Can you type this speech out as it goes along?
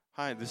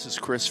Hi, this is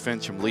Chris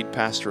Fincham, lead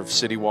pastor of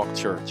City Walk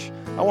Church.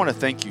 I want to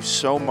thank you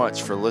so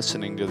much for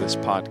listening to this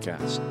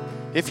podcast.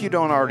 If you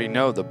don't already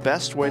know, the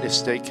best way to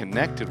stay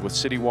connected with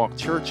City Walk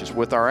Church is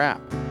with our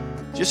app.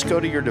 Just go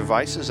to your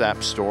device's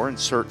app store and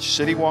search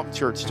City Walk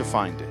Church to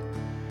find it.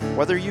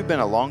 Whether you've been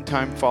a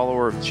longtime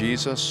follower of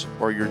Jesus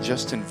or you're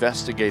just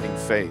investigating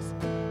faith,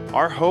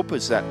 our hope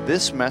is that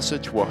this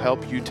message will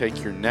help you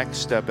take your next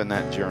step in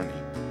that journey.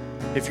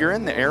 If you're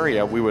in the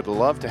area, we would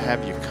love to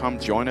have you come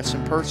join us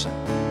in person.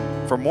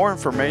 For more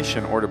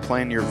information or to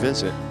plan your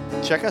visit,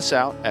 check us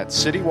out at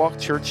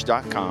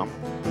citywalkchurch.com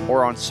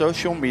or on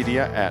social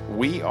media at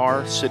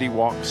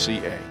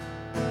WeAreCityWalkCA.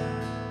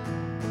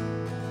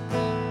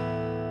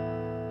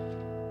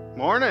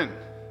 Morning.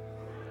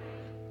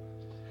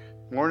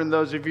 Morning,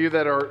 those of you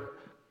that are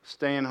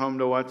staying home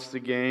to watch the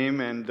game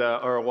and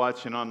are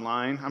watching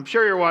online. I'm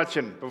sure you're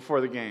watching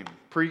before the game.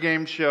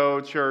 Pre-game show,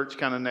 church,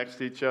 kind of next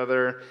to each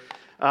other.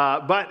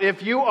 But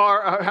if you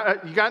are,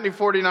 you got any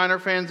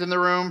 49er fans in the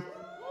room?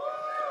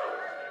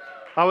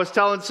 I was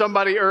telling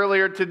somebody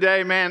earlier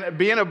today, man,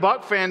 being a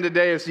Buck fan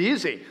today is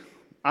easy.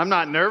 I'm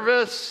not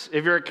nervous.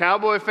 If you're a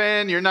Cowboy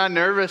fan, you're not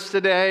nervous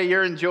today.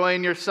 You're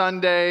enjoying your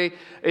Sunday.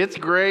 It's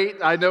great.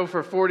 I know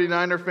for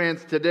 49er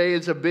fans, today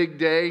is a big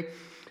day.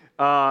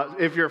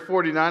 If you're a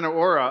 49er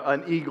or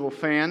an Eagle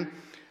fan.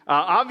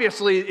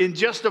 Obviously, in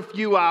just a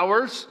few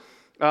hours,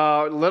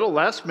 a little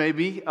less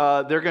maybe,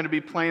 they're going to be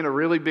playing a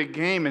really big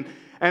game.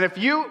 And if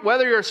you,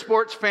 whether you're a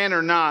sports fan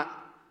or not,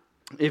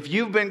 if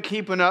you've been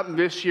keeping up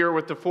this year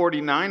with the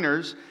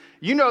 49ers,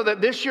 you know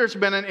that this year's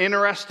been an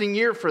interesting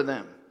year for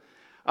them.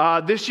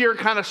 This year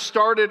kind of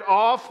started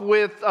off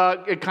with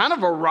kind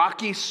of a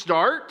rocky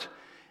start,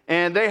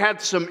 and they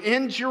had some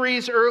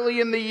injuries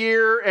early in the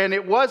year, and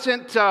it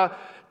wasn't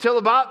till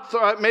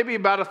about maybe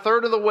about a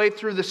third of the way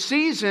through the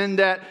season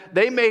that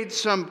they made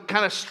some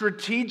kind of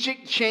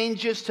strategic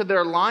changes to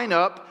their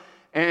lineup,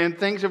 and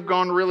things have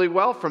gone really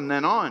well from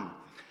then on.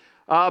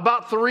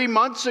 About 3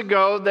 months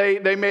ago,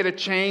 they made a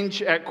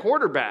change at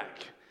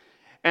quarterback.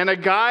 And a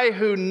guy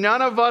who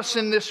none of us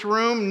in this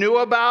room knew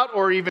about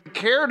or even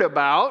cared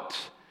about,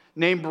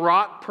 named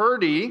Brock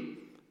Purdy,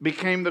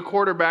 became the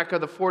quarterback of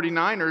the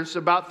 49ers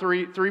about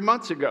three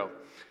months ago.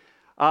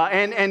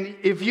 And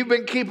if you've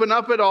been keeping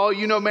up at all,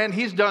 you know, man,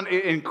 he's done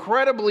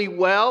incredibly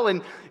well.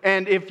 And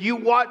if you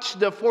watch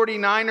the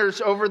 49ers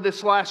over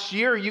this last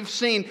year, you've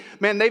seen,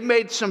 man, they've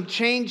made some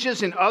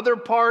changes in other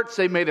parts.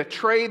 They made a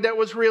trade that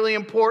was really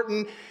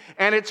important.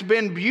 And it's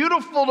been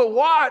beautiful to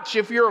watch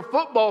if you're a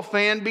football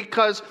fan,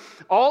 because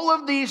all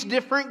of these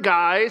different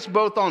guys,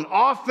 both on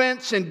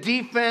offense and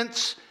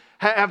defense,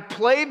 have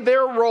played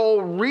their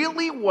role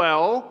really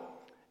well.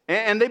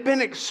 And they've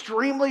been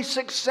extremely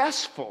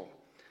successful.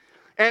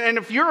 And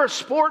if you're a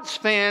sports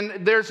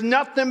fan, there's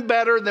nothing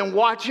better than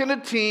watching a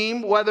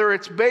team, whether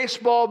it's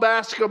baseball,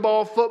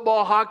 basketball,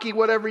 football, hockey,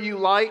 whatever you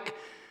like,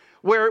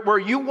 where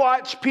you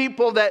watch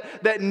people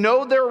that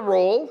know their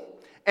role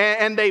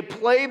and they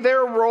play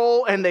their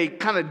role and they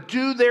kind of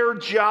do their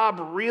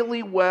job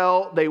really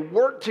well. They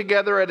work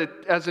together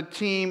as a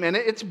team, and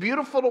it's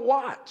beautiful to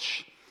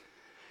watch.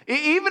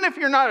 Even if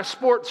you're not a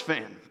sports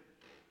fan,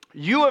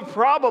 you have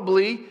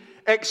probably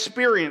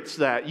experience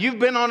that. You've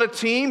been on a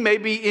team,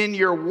 maybe in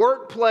your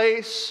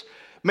workplace,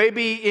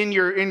 maybe in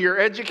your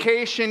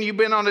education, you've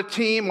been on a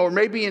team, or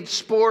maybe in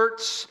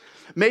sports,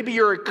 maybe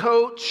you're a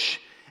coach.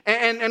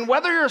 And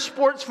whether you're a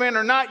sports fan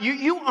or not,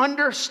 you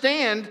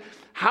understand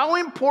how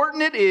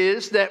important it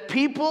is that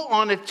people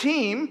on a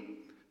team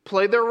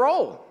play their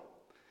role.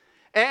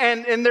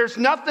 And there's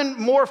nothing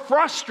more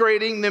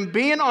frustrating than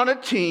being on a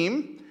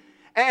team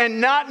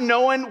and not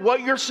knowing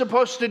what you're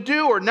supposed to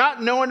do, or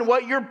not knowing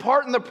what your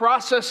part in the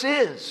process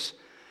is.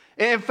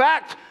 In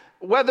fact,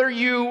 whether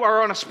you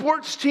are on a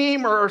sports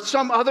team or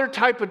some other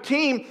type of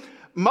team,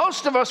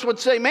 most of us would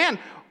say, man,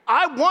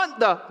 I want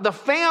the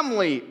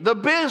family, the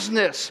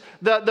business,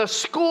 the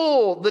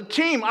school, the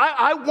team.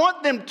 I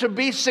want them to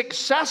be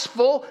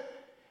successful.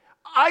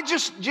 I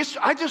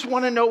just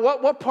want to know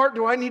what part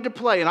do I need to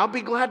play, and I'll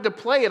be glad to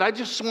play it. I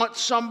just want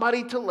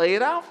somebody to lay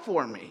it out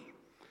for me.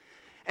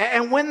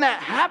 And when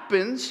that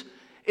happens,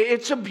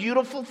 it's a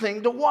beautiful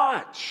thing to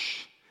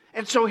watch.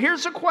 And so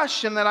here's a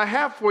question that I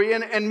have for you,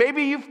 and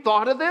maybe you've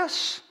thought of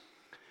this.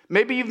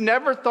 Maybe you've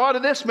never thought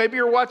of this. Maybe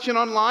you're watching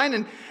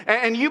online,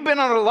 and you've been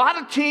on a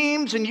lot of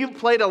teams, and you've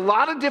played a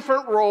lot of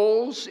different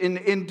roles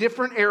in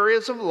different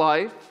areas of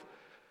life.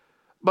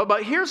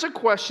 But here's a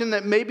question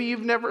that maybe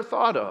you've never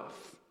thought of,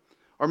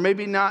 or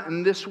maybe not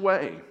in this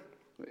way.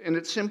 And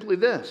it's simply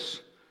this: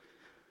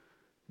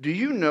 do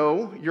you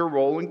know your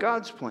role in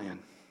God's plan?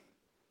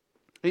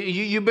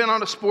 You've been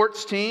on a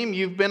sports team,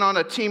 you've been on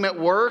a team at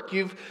work,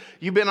 you've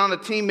been on a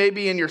team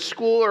maybe in your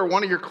school or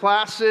one of your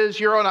classes,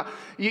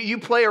 you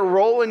play a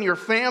role in your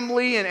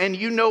family, and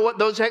you know what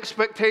those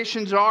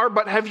expectations are.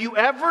 But have you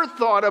ever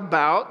thought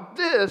about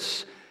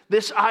this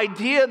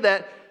idea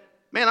that,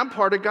 man, I'm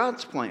part of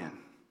God's plan?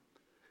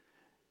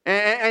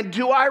 And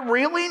do I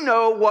really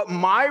know what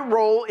my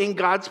role in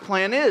God's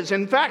plan is?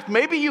 In fact,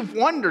 maybe you've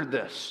wondered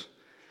this.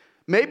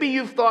 Maybe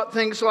you've thought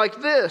things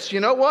like this. You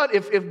know what?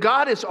 If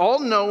God is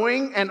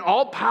all-knowing and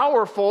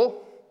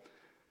all-powerful,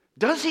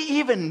 does he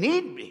even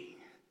need me?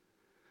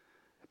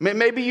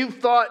 Maybe you've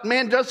thought,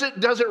 man, does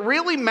it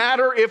really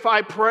matter if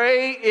I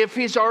pray if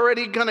is he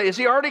already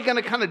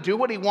gonna kind of do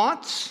what he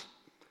wants?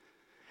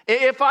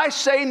 If I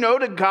say no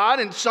to God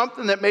in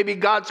something that maybe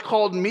God's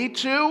called me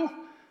to,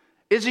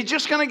 is he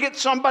just gonna get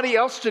somebody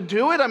else to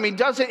do it? I mean,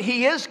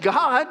 he is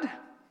God.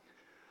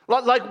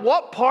 Like,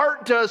 what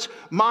part does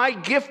my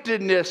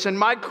giftedness and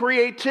my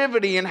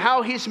creativity and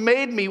how he's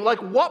made me, like,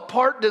 what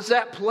part does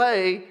that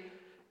play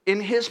in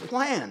his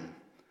plan?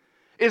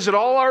 Is it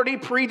all already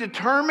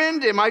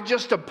predetermined? Am I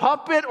just a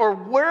puppet? Or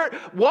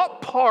what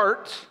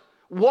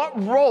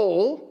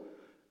role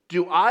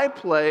do I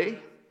play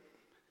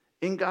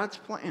in God's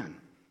plan?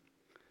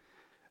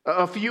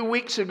 A few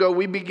weeks ago,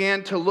 we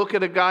began to look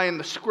at a guy in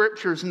the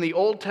scriptures in the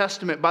Old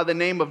Testament by the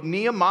name of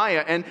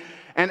Nehemiah. And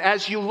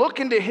as you look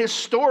into his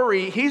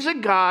story, he's a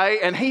guy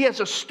and he has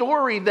a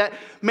story that,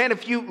 man,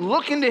 if you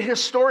look into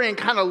his story and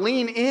kind of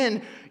lean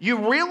in,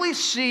 you really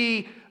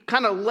see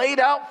kind of laid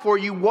out for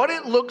you what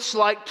it looks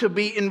like to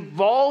be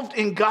involved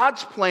in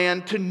God's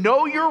plan, to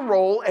know your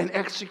role and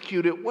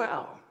execute it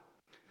well.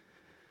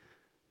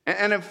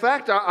 And in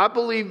fact, I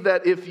believe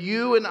that if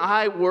you and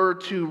I were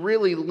to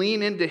really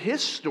lean into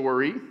his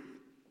story,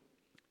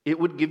 it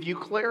would give you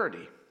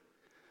clarity.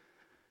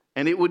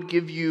 And it would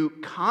give you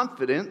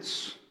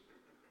confidence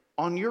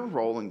on your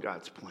role in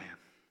God's plan.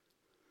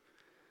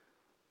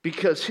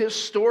 Because his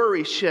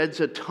story sheds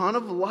a ton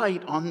of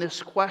light on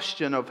this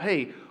question of,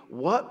 hey,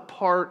 what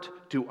part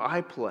do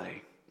I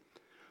play?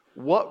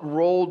 What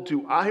role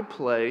do I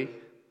play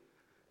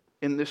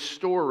in this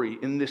story,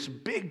 in this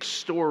big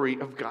story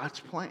of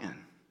God's plan?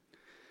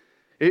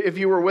 If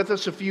you were with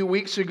us a few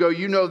weeks ago,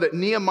 you know that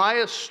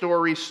Nehemiah's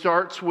story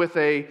starts with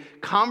a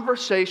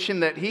conversation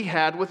that he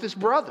had with his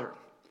brother.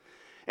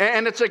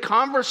 And it's a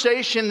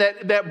conversation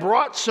that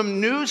brought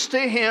some news to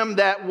him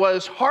that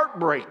was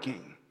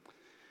heartbreaking.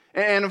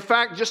 And in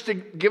fact, just to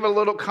give a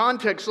little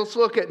context, let's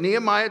look at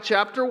Nehemiah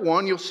chapter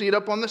 1. You'll see it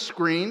up on the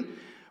screen.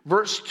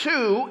 Verse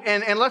 2,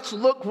 and let's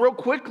look real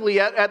quickly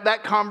at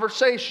that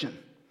conversation.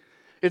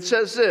 It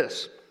says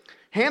this: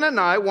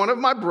 Hanani, one of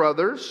my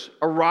brothers,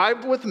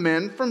 arrived with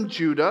men from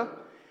Judah,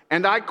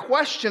 and I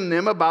questioned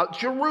them about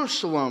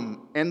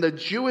Jerusalem and the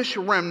Jewish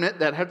remnant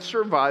that had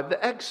survived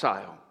the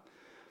exile.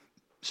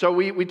 So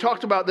we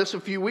talked about this a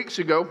few weeks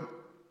ago.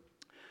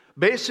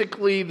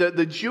 Basically,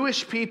 the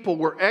Jewish people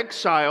were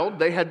exiled.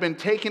 They had been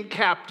taken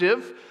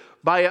captive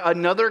by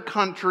another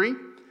country.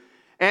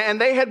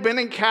 And they had been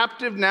in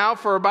captive now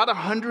for about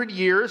 100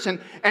 years.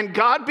 And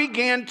God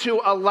began to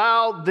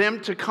allow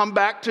them to come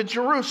back to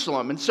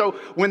Jerusalem. And so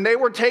when they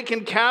were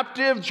taken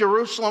captive,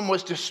 Jerusalem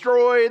was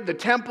destroyed. The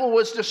temple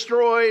was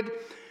destroyed.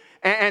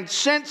 And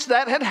since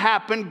that had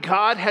happened,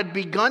 God had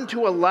begun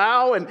to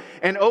allow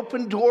and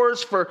open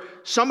doors for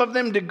some of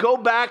them to go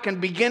back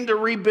and begin to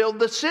rebuild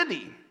the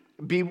city,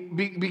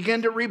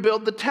 begin to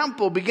rebuild the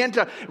temple, begin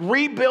to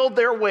rebuild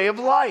their way of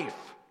life.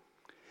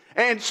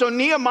 And so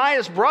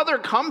Nehemiah's brother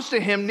comes to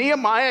him.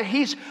 Nehemiah,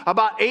 he's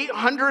about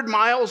 800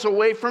 miles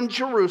away from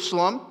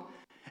Jerusalem.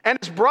 And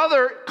his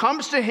brother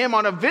comes to him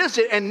on a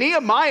visit, and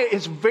Nehemiah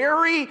is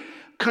very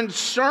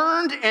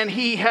concerned, and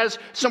he has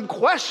some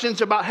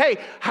questions about, hey,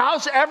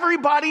 how's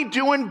everybody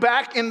doing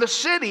back in the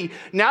city?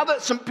 Now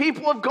that some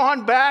people have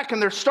gone back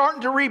and they're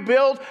starting to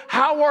rebuild,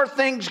 how are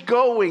things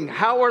going?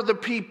 How are the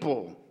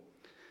people?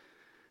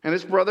 And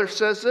his brother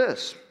says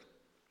this: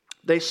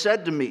 they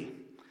said to me,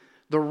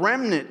 the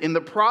remnant in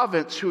the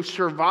province who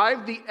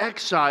survived the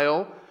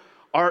exile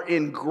are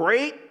in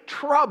great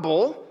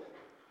trouble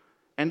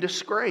and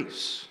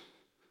disgrace.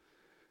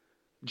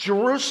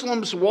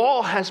 Jerusalem's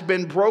wall has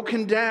been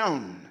broken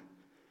down,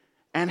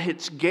 and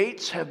its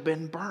gates have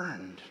been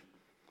burned.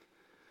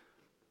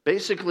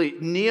 Basically,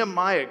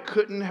 Nehemiah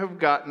couldn't have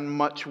gotten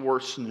much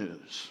worse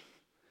news.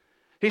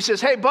 He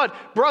says, hey,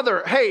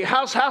 brother, hey,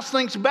 how's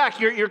things back?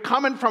 You're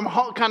coming from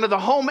kind of the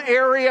home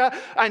area.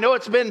 I know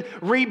it's been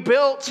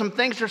rebuilt. Some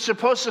things are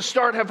supposed to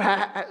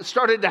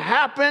started to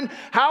happen.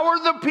 How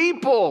are the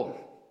people?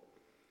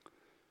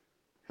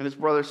 And his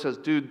brother says,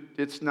 dude,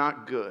 it's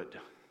not good.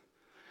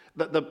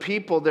 The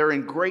people, they're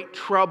in great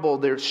trouble.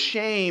 There's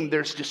shame.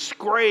 There's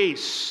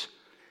disgrace.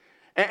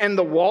 And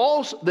the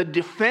walls, the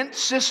defense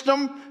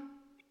system,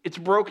 it's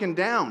broken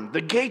down.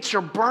 The gates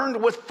are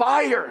burned with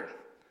fire.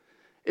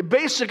 It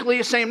basically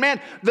is saying,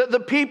 man, the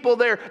people,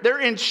 they're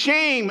in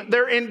shame.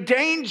 They're in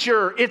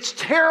danger. It's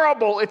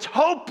terrible. It's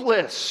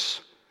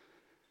hopeless.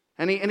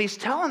 And he's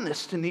telling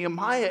this to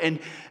Nehemiah.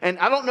 And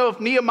I don't know if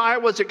Nehemiah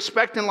was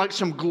expecting like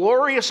some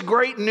glorious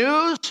great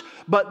news,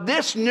 but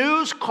this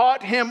news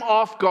caught him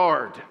off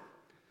guard.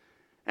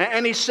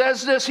 And he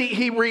says this,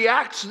 he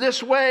reacts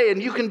this way,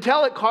 and you can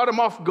tell it caught him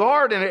off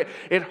guard, and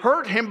it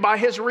hurt him by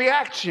his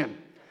reaction.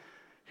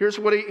 Here's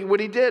what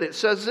he did. It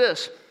says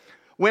this: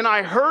 when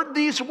I heard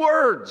these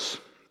words,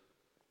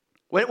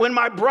 when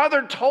my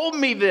brother told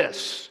me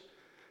this,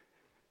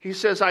 he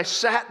says, I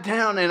sat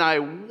down and I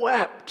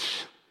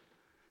wept.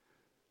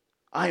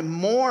 I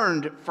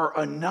mourned for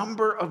a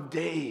number of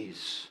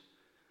days.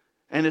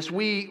 And as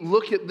we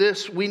look at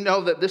this, we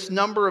know that this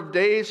number of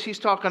days, he's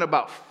talking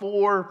about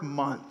 4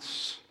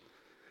 months.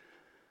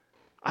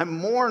 I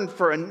mourned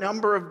for a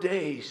number of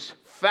days,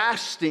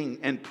 fasting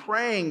and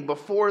praying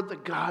before the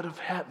God of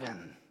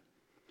heaven.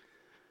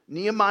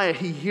 Nehemiah,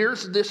 he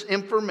hears this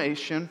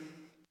information.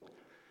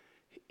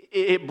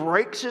 It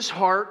breaks his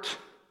heart.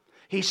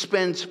 He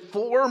spends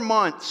 4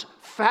 months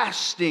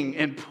fasting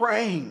and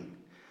praying.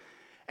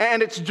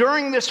 And it's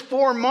during this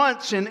 4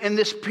 months and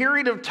this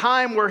period of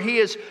time where he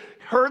has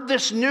heard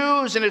this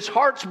news and his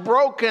heart's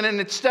broken,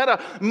 and instead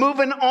of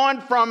moving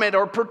on from it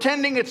or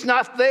pretending it's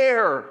not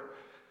there,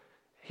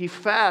 he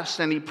fasts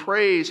and he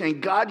prays,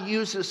 and God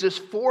uses this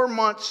 4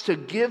 months to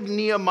give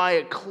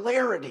Nehemiah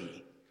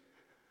clarity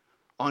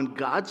on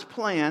God's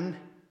plan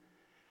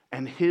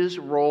and his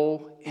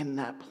role in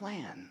that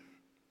plan.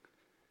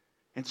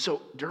 And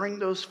so during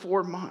those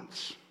 4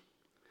 months,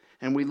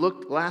 and we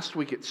looked last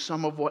week at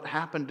some of what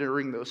happened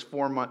during those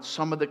 4 months,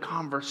 some of the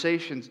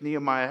conversations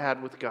Nehemiah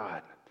had with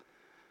God.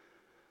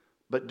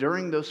 But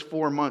during those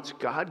 4 months,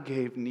 God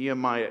gave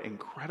Nehemiah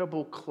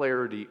incredible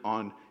clarity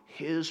on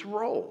his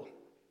role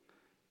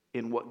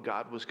in what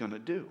God was going to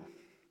do.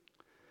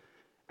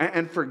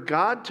 And for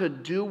God to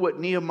do what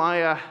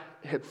Nehemiah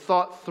had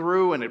thought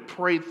through and had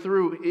prayed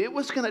through, it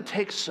was going to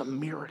take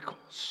some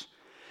miracles.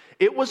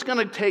 It was going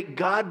to take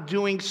God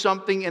doing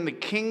something in the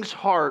king's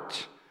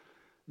heart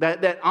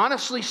that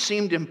honestly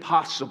seemed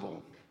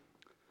impossible.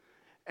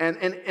 And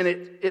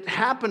it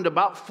happened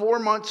about 4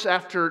 months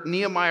after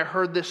Nehemiah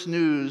heard this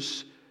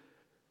news.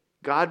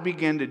 God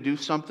began to do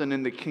something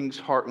in the king's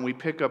heart. And we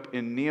pick up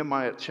in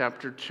Nehemiah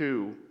chapter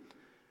 2,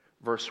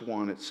 verse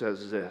 1. It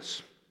says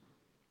this: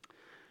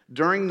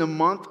 during the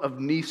month of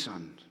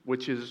Nisan,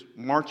 which is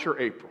March or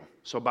April,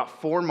 so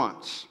about 4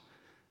 months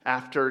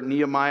after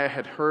Nehemiah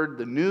had heard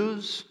the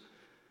news,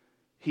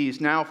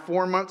 he's now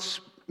 4 months,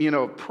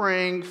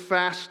 praying,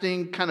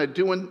 fasting, kind of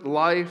doing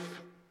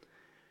life.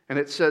 And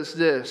it says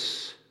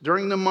this: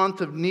 during the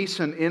month of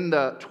Nisan, in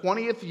the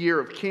 20th year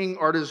of King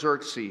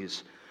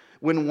Artaxerxes,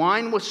 when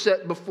wine was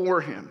set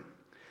before him,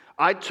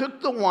 I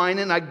took the wine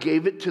and I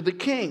gave it to the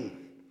king.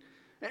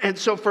 And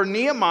so for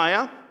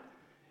Nehemiah,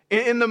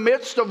 in the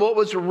midst of what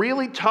was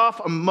really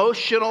tough,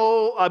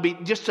 emotional,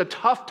 just a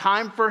tough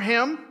time for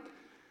him,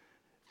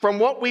 from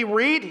what we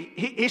read,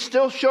 he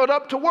still showed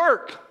up to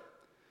work.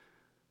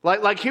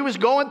 Like he was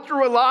going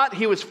through a lot.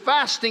 He was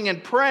fasting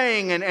and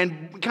praying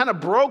and kind of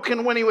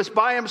broken when he was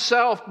by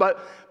himself.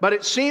 But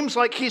it seems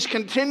like he's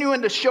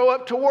continuing to show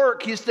up to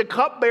work. He's the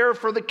cupbearer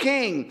for the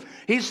king.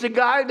 He's the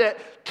guy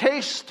that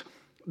tastes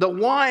the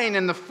wine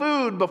and the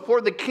food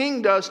before the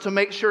king does to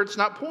make sure it's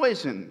not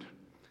poisoned.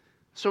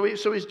 So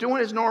he's doing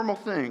his normal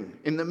thing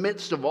in the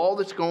midst of all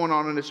that's going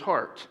on in his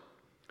heart.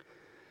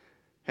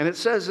 And it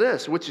says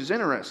this, which is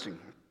interesting: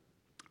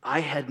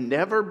 I had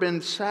never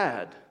been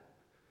sad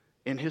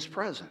in his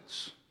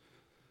presence.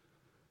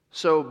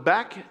 So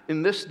back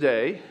in this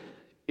day,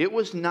 it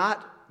was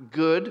not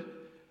good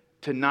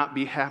to not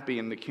be happy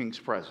in the king's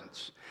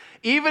presence.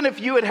 Even if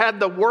you had had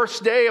the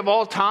worst day of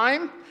all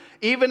time,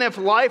 even if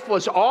life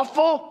was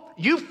awful,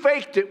 you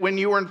faked it when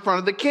you were in front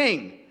of the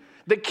king.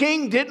 The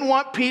king didn't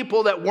want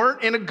people that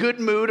weren't in a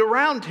good mood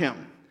around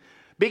him.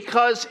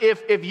 Because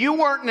if you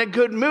weren't in a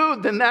good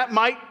mood, then that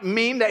might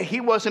mean that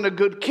he wasn't a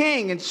good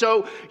king. And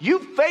so you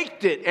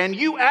faked it and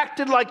you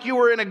acted like you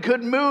were in a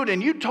good mood,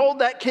 and you told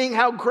that king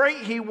how great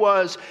he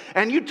was,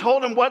 and you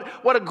told him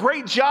what a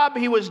great job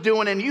he was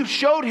doing, and you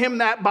showed him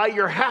that by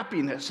your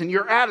happiness and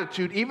your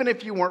attitude, even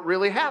if you weren't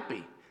really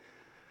happy.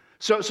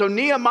 So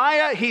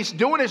Nehemiah, he's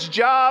doing his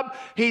job,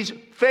 he's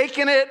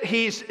faking it,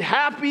 he's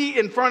happy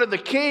in front of the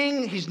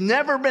king, he's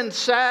never been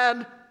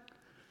sad.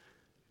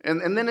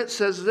 And then it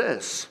says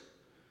this: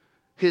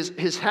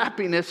 His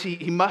happiness,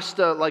 he must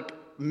have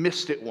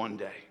missed it one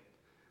day.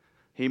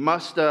 He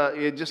must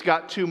it just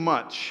got too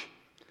much,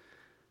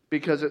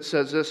 because it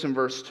says this in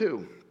verse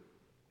 2.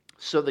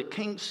 So the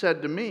king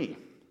said to me,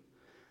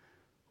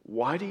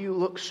 why do you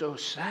look so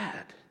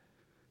sad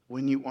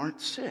when you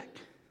aren't sick?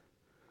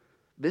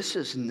 This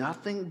is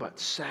nothing but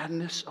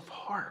sadness of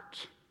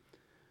heart.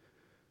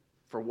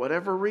 For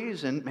whatever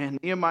reason,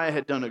 Nehemiah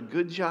had done a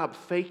good job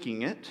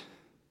faking it.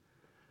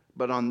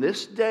 But on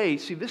this day,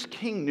 see, this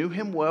king knew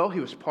him well. He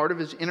was part of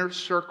his inner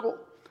circle.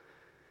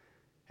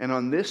 And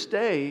on this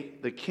day,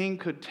 the king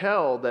could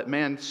tell that,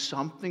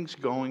 something's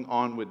going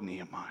on with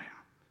Nehemiah.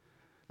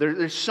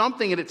 There's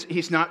something, and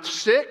he's not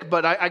sick,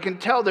 but I can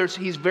tell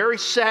he's very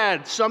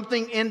sad.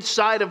 Something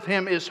inside of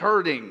him is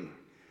hurting.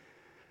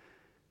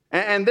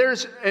 And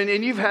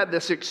you've had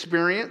this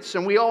experience,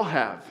 and we all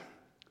have.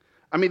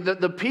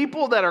 The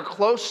people that are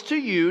close to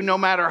you, no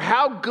matter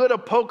how good a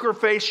poker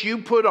face you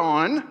put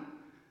on,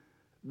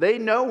 they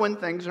know when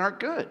things aren't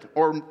good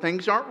or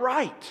things aren't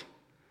right.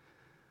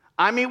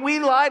 We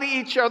lie to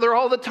each other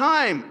all the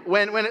time.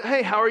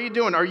 Hey, how are you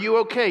doing? Are you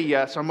okay?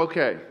 Yes, I'm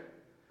okay.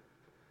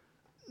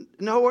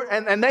 No,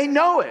 and they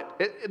know it.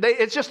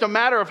 It's just a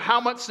matter of how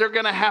much they're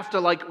going to have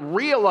to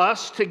reel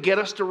us to get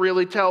us to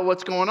really tell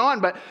what's going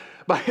on. But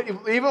But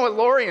even with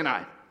Lori and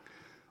I,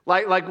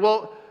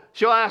 well,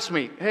 she'll ask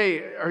me,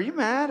 hey, are you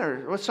mad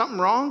or was something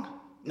wrong?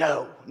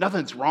 No,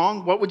 nothing's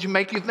wrong. What would you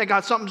make you think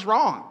something's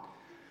wrong?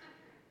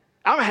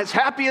 I'm as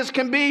happy as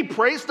can be.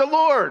 Praise the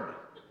Lord.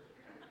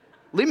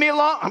 Leave me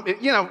alone.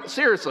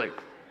 Seriously.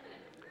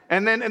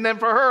 And then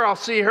for her, I'll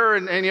see her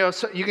and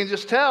you can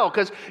just tell.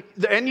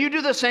 And you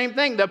do the same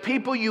thing. The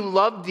people you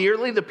love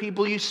dearly, the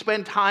people you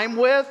spend time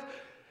with,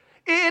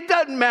 it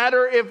doesn't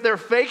matter if they're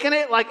faking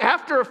it. Like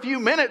after a few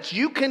minutes,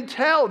 you can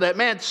tell that,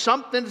 man,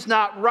 something's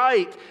not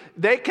right.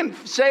 They can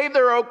say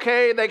they're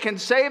okay. They can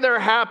say they're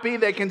happy.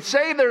 They can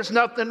say there's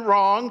nothing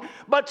wrong,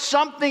 but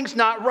something's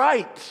not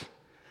right.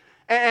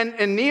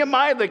 And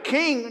Nehemiah the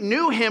king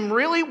knew him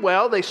really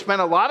well. They spent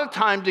a lot of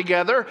time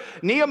together.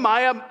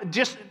 Nehemiah,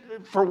 just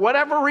for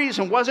whatever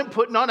reason, wasn't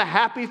putting on a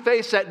happy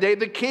face that day.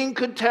 The king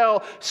could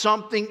tell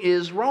something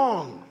is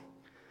wrong.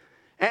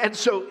 And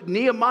so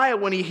Nehemiah,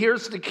 when he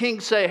hears the king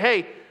say,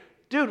 hey,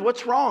 dude,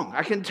 what's wrong?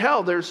 I can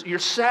tell you're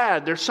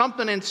sad. There's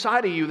something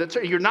inside of you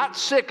you're not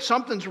sick.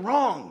 Something's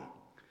wrong.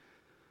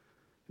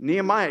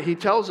 Nehemiah, he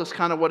tells us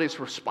kind of what his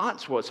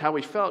response was, how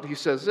he felt. He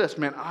says this,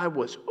 man, I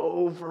was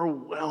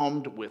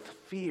overwhelmed with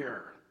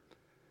fear.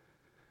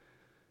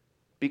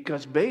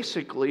 Because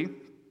basically,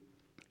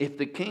 if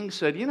the king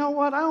said, you know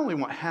what, I only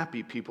want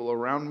happy people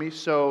around me,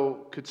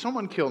 so could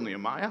someone kill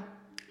Nehemiah?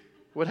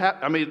 What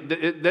happened? I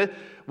mean,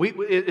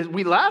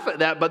 we laugh at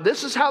that, but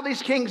this is how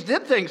these kings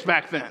did things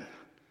back then.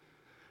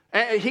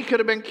 And he could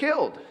have been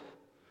killed.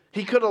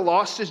 He could have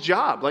lost his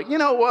job. Like, you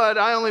know what?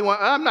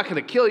 I'm not going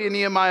to kill you,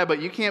 Nehemiah,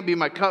 but you can't be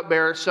my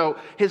cupbearer. So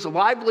his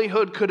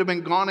livelihood could have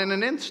been gone in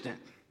an instant.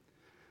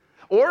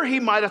 Or he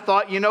might have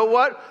thought, you know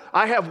what?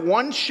 I have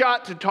one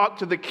shot to talk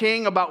to the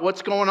king about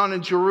what's going on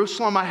in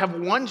Jerusalem. I have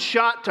one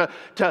shot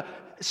to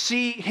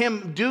see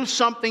him do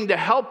something to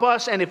help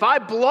us. And if I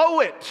blow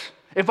it,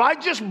 if I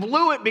just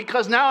blew it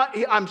because now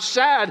I'm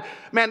sad,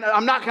 man,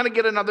 I'm not going to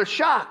get another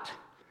shot.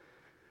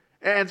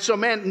 And so,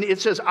 man, it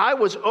says, I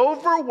was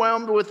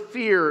overwhelmed with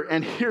fear.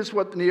 And here's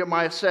what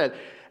Nehemiah said,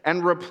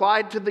 and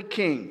replied to the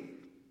king,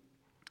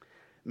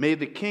 may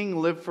the king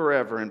live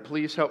forever. And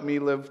please help me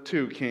live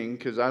too, king,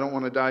 because I don't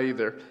want to die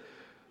either.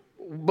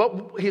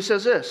 But he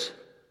says this,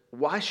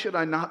 why should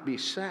I not be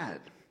sad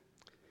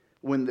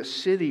when the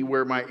city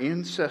where my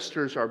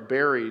ancestors are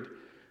buried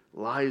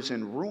lies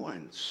in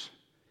ruins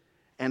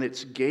and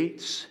its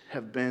gates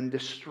have been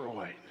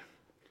destroyed?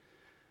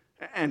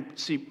 And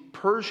see,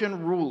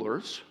 Persian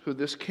rulers, who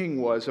this king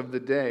was of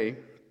the day,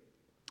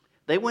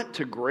 they went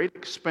to great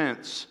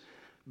expense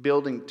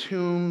building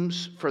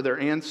tombs for their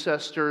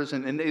ancestors,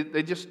 and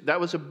that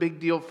was a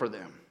big deal for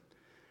them.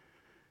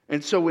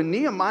 And so when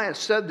Nehemiah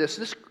said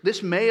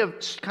this may have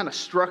kind of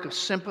struck a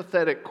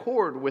sympathetic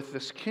chord with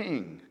this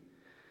king.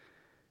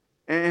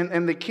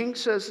 And the king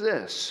says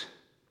this.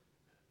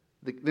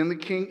 Then the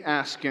king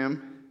asked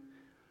him,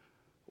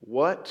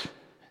 what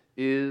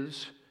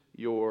is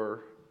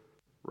your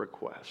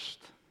request?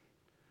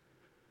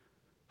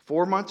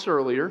 4 months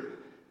earlier,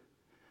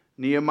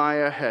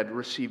 Nehemiah had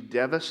received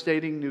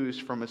devastating news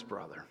from his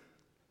brother.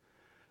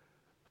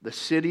 The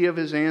city of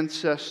his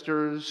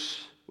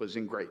ancestors was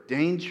in great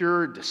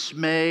danger,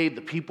 dismay.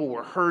 The people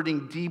were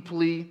hurting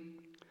deeply.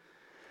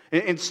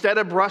 Instead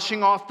of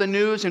brushing off the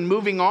news and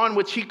moving on,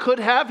 which he could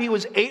have, he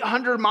was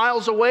 800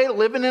 miles away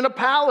living in a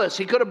palace.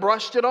 He could have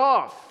brushed it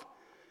off.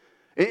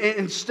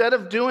 Instead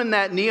of doing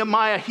that,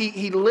 Nehemiah,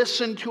 he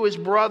listened to his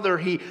brother.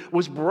 He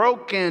was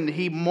broken.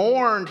 He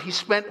mourned. He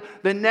spent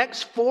the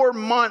next 4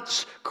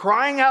 months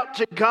crying out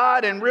to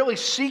God and really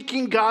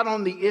seeking God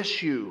on the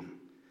issue.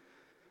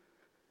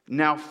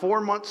 Now,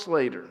 4 months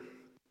later,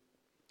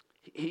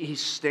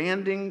 he's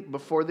standing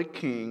before the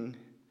king,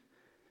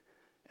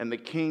 and the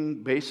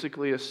king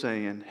basically is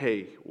saying,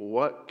 hey,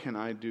 what can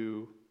I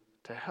do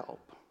to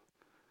help?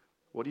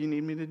 What do you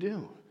need me to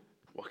do?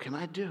 What can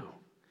I do?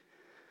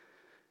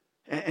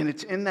 And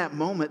it's in that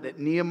moment that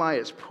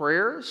Nehemiah's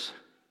prayers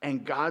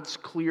and God's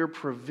clear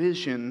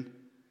provision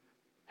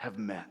have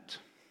met.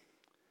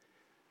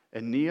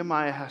 And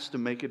Nehemiah has to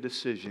make a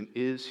decision.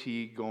 Is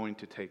he going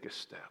to take a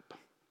step?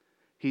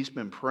 He's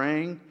been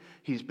praying.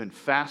 He's been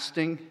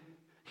fasting.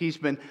 He's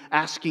been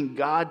asking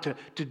God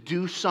to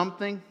do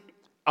something,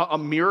 a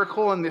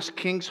miracle in this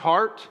king's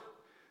heart.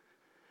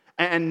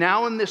 And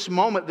now in this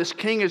moment, this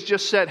king has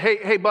just said,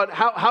 hey, but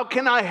how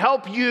can I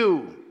help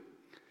you?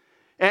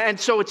 And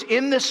so it's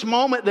in this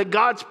moment that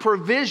God's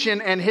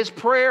provision and his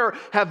prayer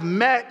have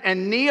met,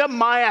 and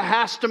Nehemiah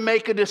has to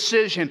make a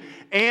decision.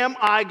 Am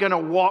I going to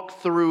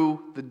walk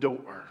through the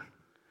door?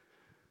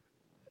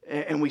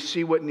 And we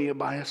see what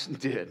Nehemiah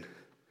did.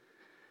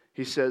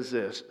 He says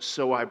this,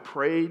 so I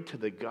prayed to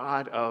the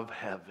God of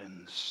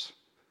heavens.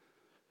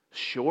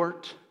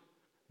 Short,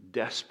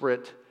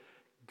 desperate,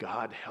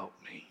 God help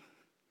me.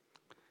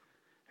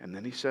 And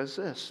then he says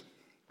this.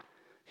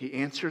 He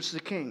answers the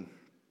king.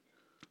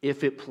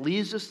 If it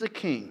pleases the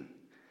king,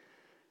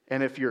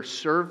 and if your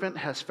servant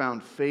has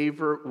found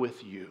favor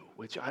with you,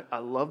 which I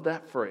love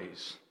that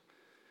phrase,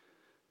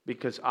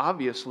 because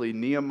obviously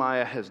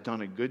Nehemiah has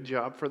done a good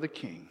job for the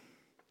king.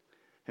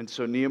 And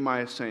so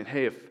Nehemiah is saying,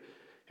 hey,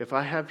 if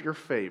I have your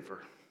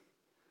favor,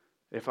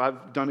 if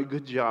I've done a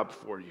good job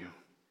for you,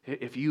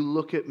 if you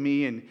look at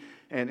me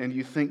and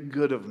you think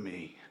good of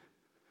me,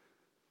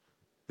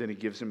 then he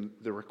gives him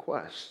the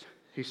request.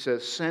 He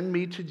says, send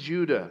me to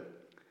Judah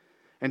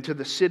and to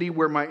the city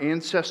where my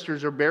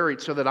ancestors are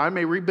buried so that I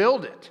may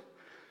rebuild it.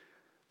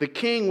 The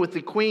king with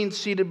the queen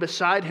seated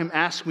beside him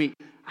asked me,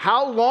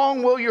 how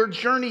long will your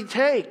journey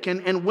take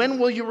and when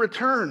will you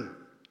return?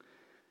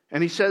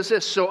 And he says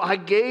this, so I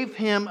gave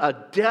him a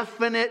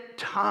definite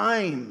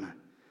time,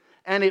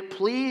 and it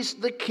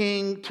pleased the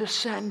king to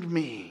send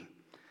me.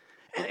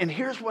 And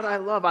here's what I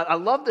love. I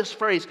love this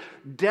phrase,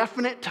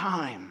 definite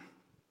time.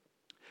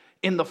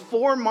 In the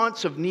 4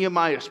 months of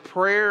Nehemiah's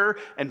prayer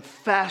and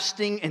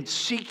fasting and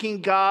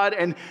seeking God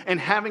and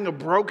having a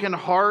broken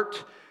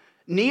heart,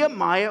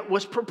 Nehemiah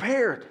was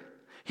prepared.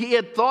 He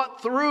had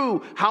thought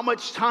through how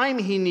much time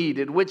he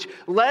needed, which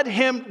led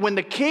him, when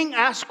the king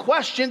asked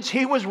questions,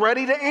 he was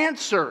ready to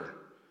answer.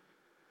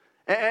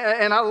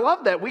 And I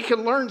love that. We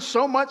can learn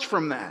so much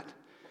from that.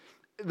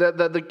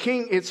 The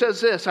king, it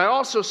says this, I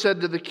also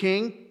said to the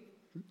king,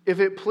 if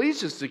it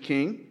pleases the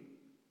king,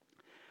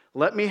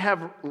 let me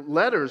have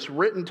letters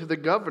written to the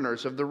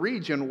governors of the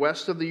region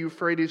west of the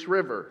Euphrates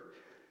River,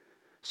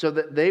 so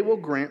that they will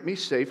grant me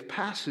safe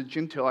passage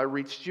until I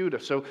reach Judah.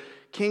 So,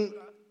 king,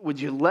 would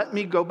you let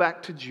me go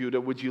back to Judah?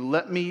 Would you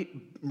let me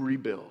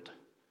rebuild?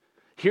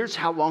 Here's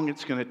how long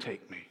it's going to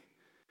take me.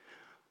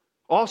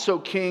 Also,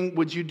 king,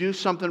 would you do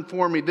something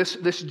for me?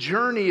 This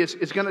journey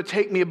is going to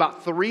take me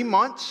about 3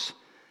 months.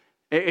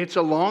 It's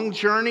a long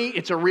journey.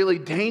 It's a really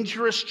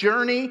dangerous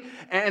journey.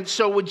 And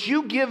so would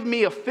you give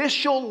me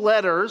official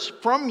letters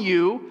from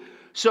you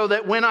so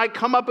that when I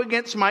come up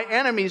against my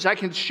enemies, I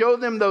can show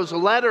them those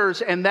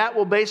letters, and that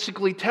will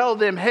basically tell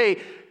them,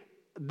 hey,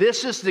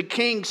 this is the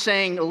king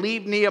saying,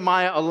 leave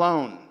Nehemiah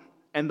alone,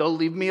 and they'll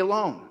leave me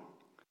alone.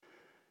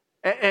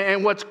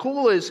 And what's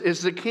cool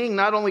is the king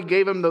not only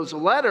gave him those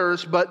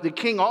letters, but the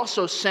king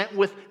also sent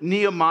with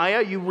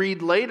Nehemiah. You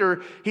read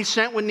later, he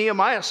sent with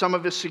Nehemiah some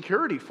of his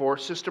security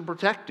forces to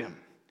protect him.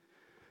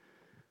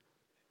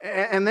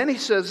 And then he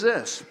says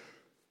this.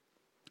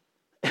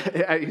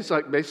 He's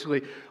like,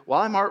 basically,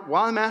 while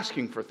I'm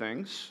asking for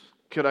things,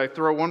 could I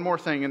throw one more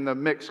thing in the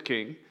mix,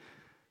 king?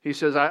 He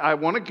says, I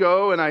want to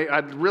go, and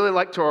I'd really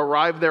like to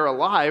arrive there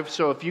alive,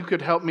 so if you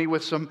could help me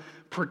with some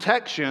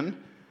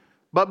protection.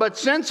 But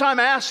since I'm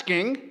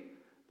asking,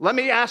 let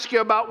me ask you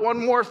about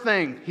one more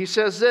thing. He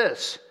says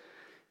this,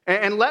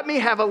 and let me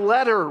have a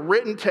letter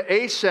written to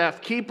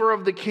Asaph, keeper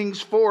of the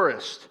king's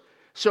forest,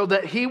 so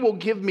that he will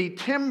give me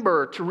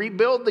timber to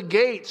rebuild the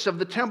gates of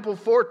the temple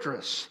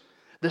fortress,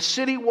 the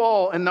city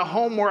wall, and the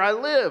home where I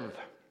live.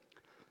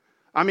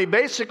 I mean,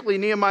 basically,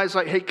 Nehemiah's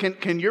like, hey,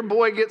 can your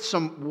boy get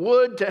some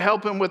wood to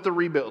help him with the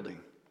rebuilding?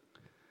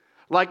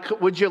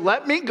 Like, would you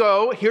let me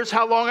go? Here's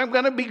how long I'm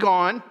going to be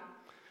gone.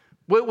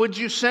 Would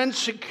you send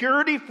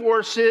security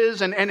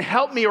forces and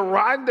help me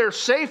arrive there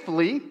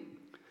safely?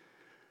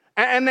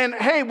 And then,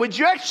 hey, would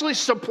you actually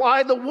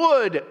supply the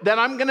wood that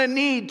I'm going to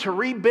need to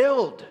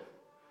rebuild?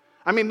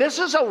 I mean, this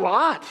is a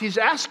lot. He's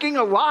asking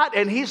a lot,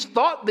 and he's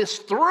thought this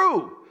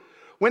through.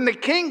 When the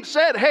king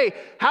said, hey,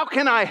 how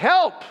can I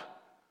help?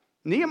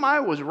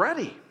 Nehemiah was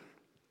ready.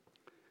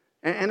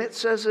 And it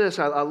says this,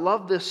 I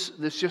love this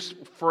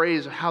just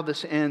phrase, how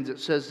this ends. It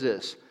says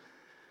this,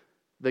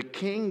 the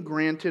king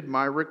granted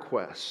my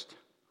request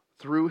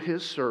through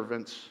his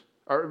servants,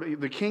 or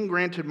the king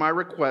granted my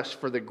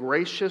request, for the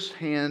gracious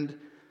hand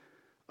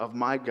of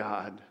my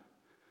God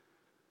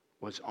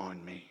was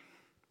on me.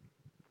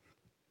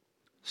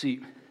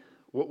 See,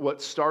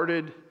 what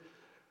started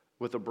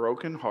with a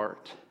broken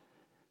heart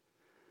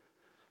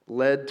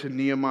led to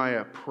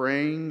Nehemiah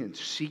praying and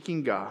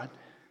seeking God.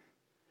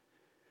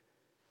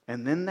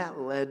 And then that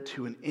led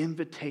to an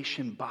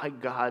invitation by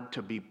God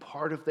to be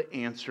part of the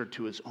answer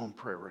to his own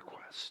prayer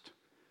request.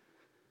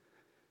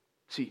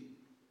 See,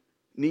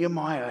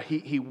 Nehemiah,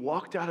 he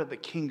walked out of the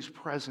king's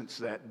presence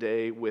that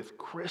day with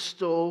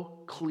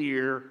crystal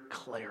clear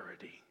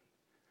clarity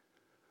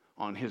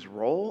on his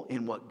role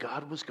in what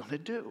God was going to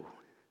do.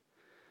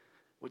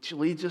 Which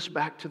leads us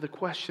back to the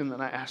question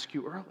that I asked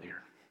you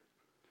earlier.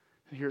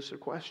 And here's the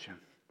question.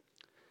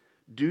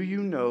 Do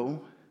you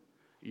know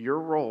your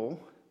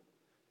role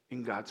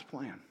in God's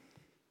plan?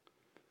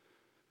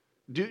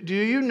 Do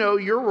you know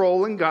your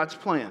role in God's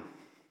plan?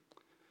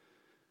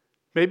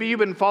 Maybe you've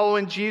been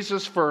following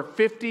Jesus for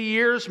 50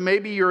 years.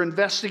 Maybe you're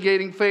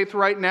investigating faith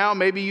right now.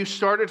 Maybe you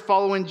started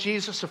following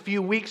Jesus a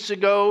few weeks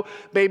ago.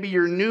 Maybe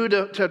you're new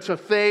to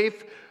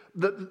faith.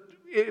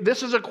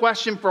 This is a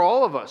question for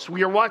all of us.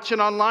 You're watching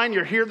online.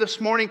 You're here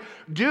this morning.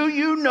 Do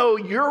you know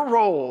your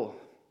role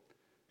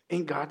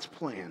in God's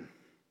plan?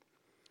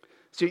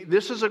 See,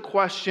 this is a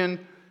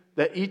question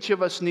that each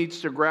of us needs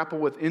to grapple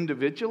with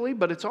individually,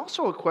 but it's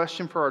also a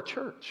question for our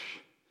church.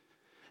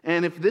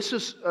 And if this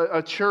is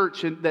a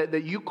church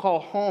that you call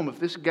home, if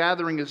this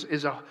gathering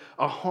is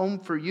a home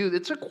for you,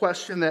 it's a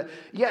question that,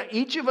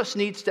 each of us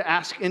needs to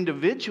ask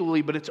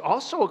individually, but it's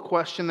also a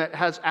question that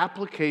has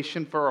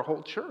application for our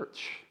whole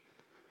church.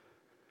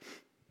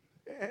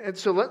 And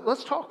so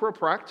let's talk real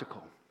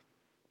practical.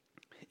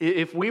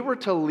 If we were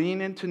to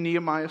lean into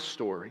Nehemiah's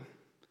story,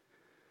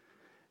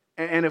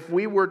 and if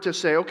we were to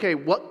say, okay,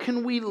 what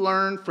can we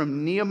learn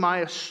from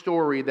Nehemiah's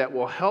story that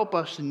will help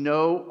us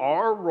know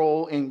our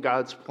role in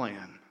God's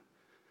plan?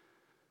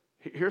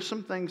 Here's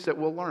some things that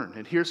we'll learn,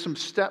 and here's some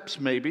steps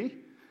maybe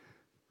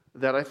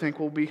that I think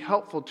will be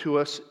helpful to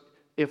us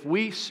if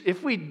we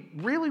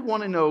really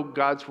want to know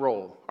God's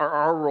role, or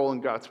our role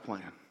in God's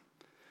plan.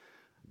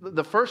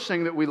 The first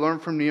thing that we learn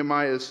from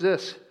Nehemiah is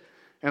this,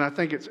 and I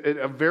think it's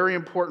a very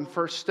important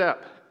first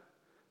step.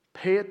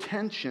 Pay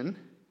attention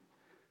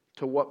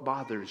to what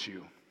bothers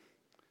you.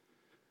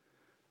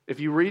 If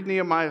you read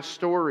Nehemiah's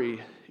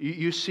story,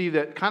 you see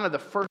that kind of the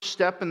first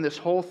step in this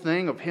whole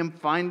thing of him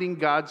finding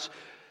God's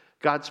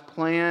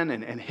plan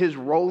and his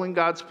role in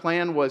God's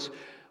plan was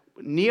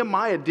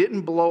Nehemiah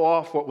didn't blow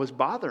off what was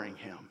bothering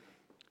him.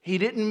 He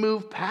didn't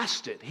move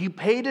past it. He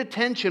paid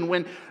attention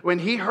when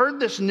he heard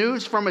this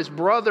news from his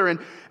brother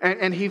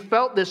and he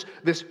felt this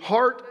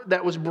heart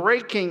that was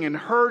breaking and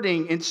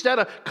hurting. Instead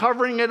of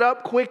covering it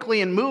up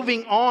quickly and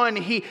moving on,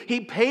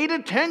 he paid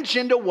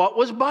attention to what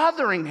was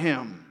bothering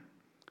him.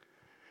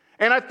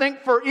 And I think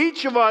for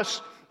each of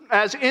us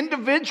as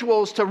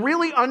individuals to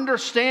really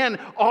understand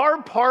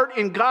our part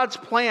in God's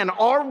plan,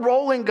 our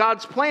role in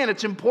God's plan,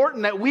 it's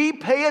important that we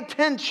pay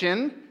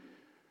attention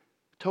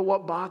to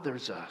what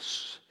bothers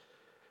us.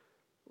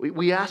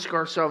 We ask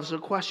ourselves the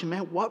question,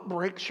 man, what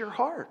breaks your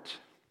heart?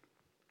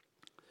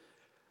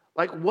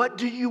 Like, what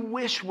do you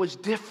wish was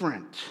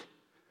different?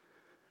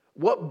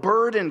 What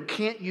burden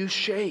can't you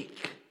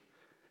shake?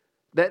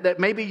 That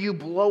maybe you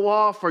blow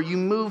off or you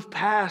move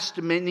past,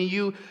 and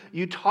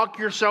you talk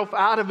yourself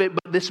out of it,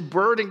 but this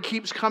burden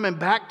keeps coming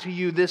back to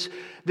you, this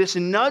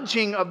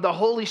nudging of the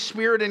Holy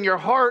Spirit in your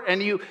heart.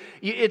 And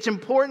it's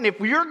important, if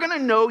you're going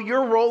to know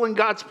your role in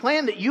God's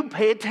plan, that you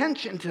pay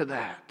attention to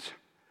that.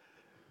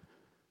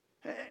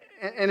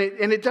 And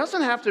it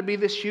doesn't have to be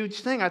this huge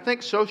thing. I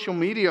think social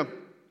media,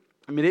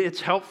 it's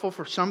helpful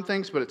for some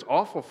things, but it's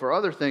awful for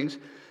other things.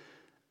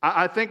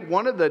 I think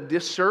one of the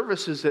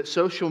disservices that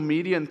social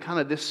media and kind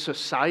of this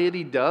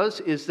society does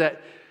is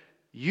that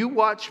you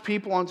watch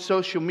people on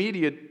social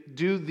media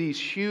do these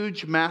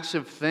huge,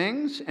 massive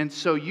things, and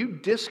so you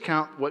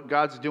discount what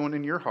God's doing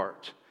in your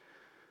heart.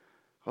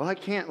 Well, I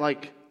can't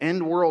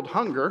end world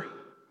hunger.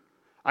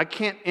 I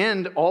can't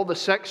end all the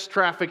sex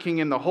trafficking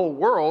in the whole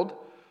world.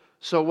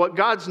 So what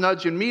God's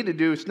nudging me to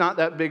do is not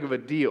that big of a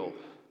deal.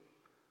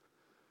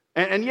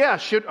 And yeah,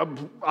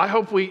 I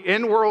hope we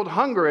end world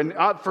hunger, and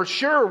for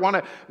sure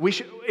we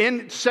should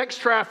end sex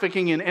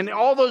trafficking and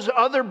all those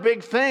other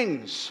big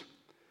things.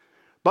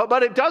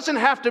 But it doesn't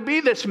have to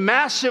be this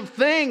massive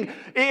thing.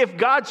 If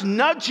God's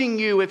nudging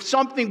you, if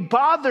something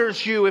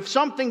bothers you, if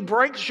something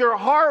breaks your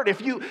heart,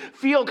 if you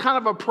feel kind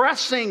of a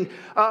pressing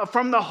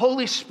from the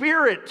Holy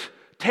Spirit,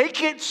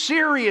 take it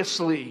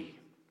seriously.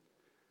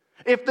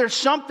 If there's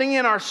something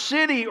in our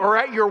city or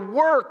at your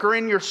work or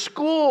in your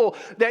school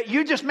that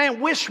you just,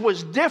 wish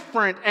was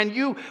different and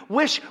you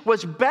wish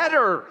was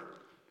better,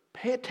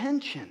 pay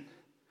attention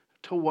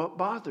to what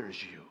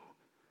bothers you.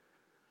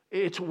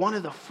 It's one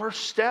of the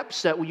first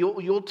steps that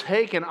you'll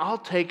take and I'll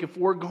take if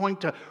we're going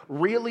to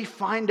really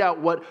find out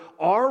what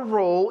our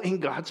role in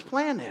God's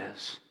plan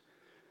is.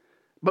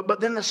 But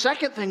then the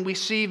second thing we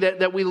see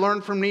that we learn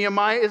from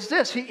Nehemiah is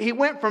this. He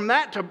went from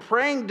that to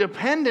praying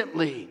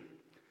dependently.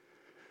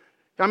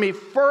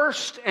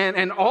 First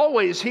and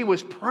always he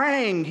was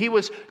praying. He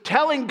was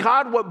telling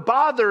God what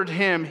bothered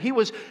him. He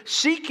was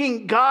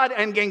seeking God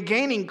and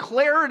gaining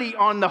clarity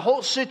on the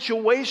whole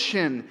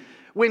situation.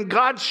 When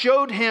God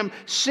showed him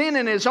sin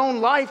in his own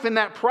life in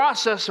that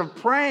process of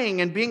praying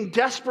and being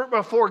desperate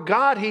before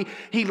God,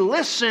 he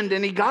listened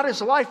and he got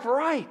his life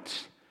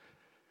right.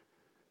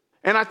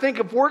 And I think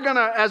if we're going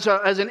to, as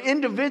an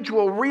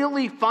individual,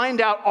 really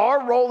find out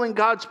our role in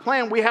God's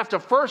plan, we have to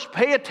first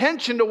pay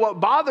attention to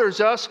what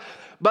bothers us.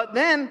 But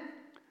then,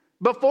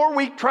 before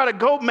we try to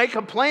go make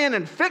a plan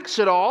and fix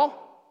it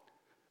all,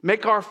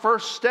 make our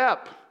first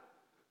step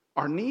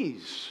our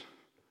knees.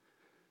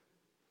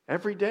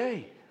 Every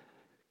day.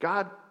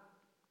 God,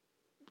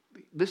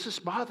 this is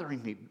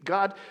bothering me.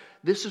 God,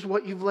 this is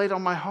what you've laid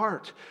on my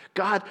heart.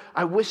 God,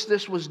 I wish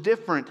this was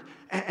different.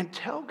 And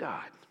tell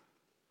God.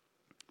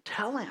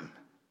 Tell him.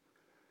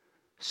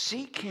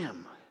 Seek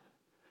him.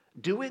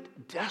 Do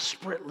it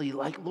desperately.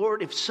 Like,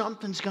 Lord, if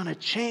something's going to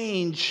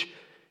change,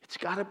 it's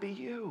got to be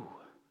you.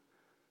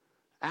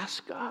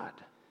 Ask God.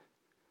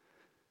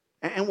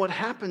 And what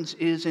happens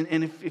is,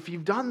 and if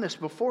you've done this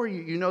before,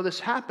 you know this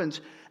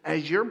happens,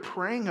 as you're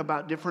praying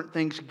about different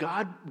things,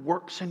 God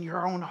works in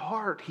your own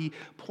heart. He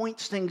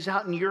points things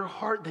out in your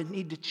heart that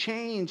need to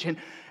change. And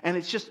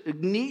it's just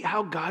neat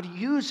how God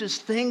uses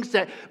things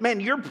that,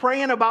 you're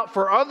praying about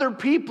for other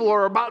people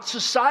or about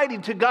society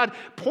to God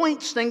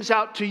points things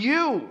out to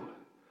you.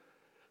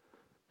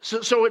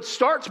 So it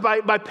starts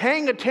by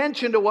paying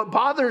attention to what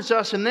bothers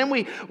us, and then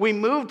we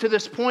move to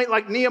this point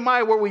like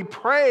Nehemiah where we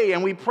pray,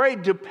 and we pray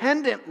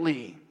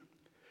dependently.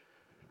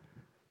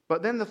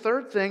 But then the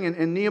third thing,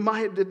 and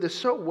Nehemiah did this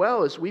so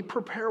well, is we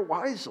prepare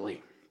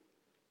wisely.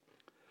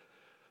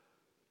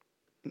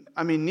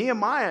 I mean,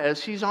 Nehemiah,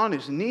 as he's on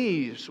his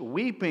knees,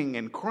 weeping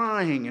and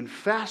crying and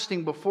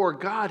fasting before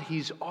God,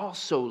 he's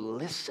also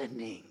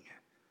listening.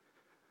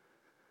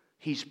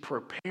 He's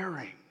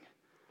preparing.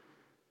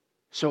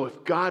 So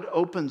if God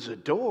opens a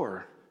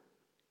door,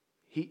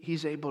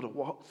 he's able to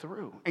walk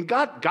through. And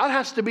God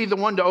has to be the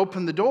one to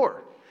open the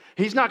door.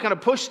 He's not going to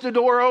push the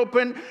door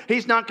open.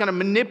 He's not going to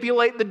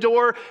manipulate the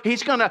door.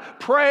 He's going to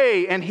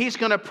pray and he's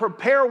going to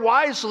prepare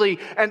wisely.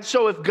 And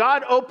so if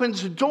God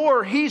opens the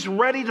door, he's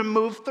ready to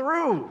move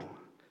through.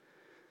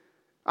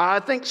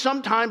 I think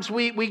sometimes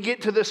we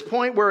get to this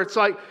point where it's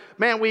like,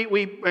 man,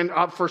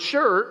 for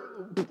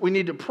sure, we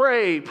need to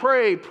pray.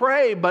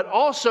 But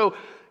also,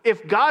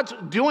 if God's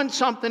doing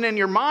something in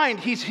your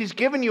mind, He's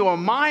given you a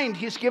mind,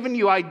 He's given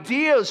you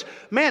ideas,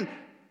 man,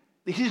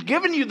 He's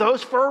given you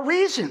those for a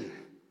reason.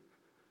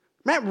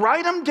 Man,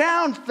 write them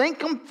down, think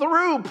them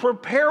through,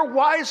 prepare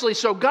wisely.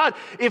 So God,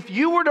 if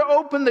you were to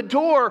open the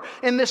door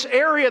in this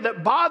area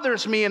that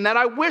bothers me and that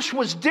I wish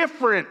was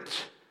different,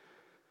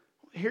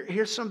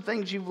 here's some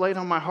things you've laid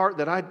on my heart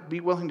that I'd be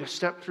willing to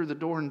step through the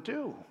door and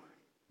do.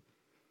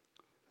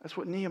 That's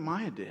what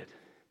Nehemiah did.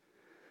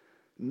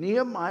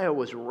 Nehemiah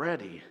was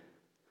ready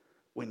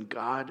when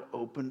God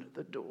opened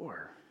the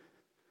door.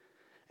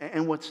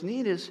 And what's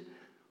neat is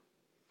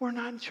we're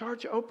not in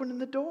charge of opening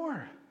the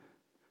door.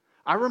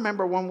 I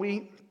remember when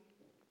we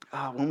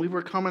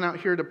were coming out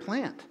here to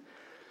plant.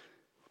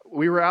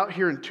 We were out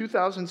here in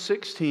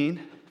 2016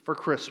 for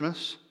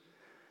Christmas,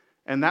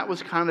 and that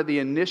was kind of the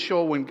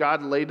initial when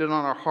God laid it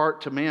on our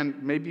heart to, man,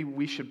 maybe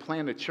we should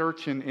plant a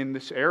church in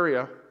this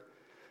area.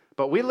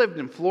 But we lived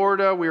in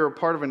Florida. We were a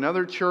part of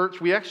another church.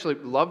 We actually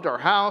loved our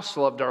house,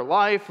 loved our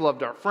life,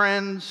 loved our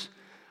friends.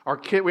 Our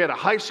kid, we had a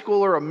high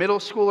schooler, a middle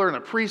schooler, and a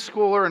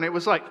preschooler, and it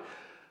was like,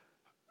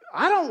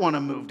 I don't want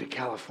to move to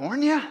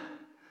California.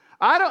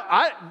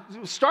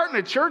 Starting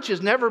a church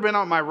has never been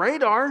on my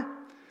radar.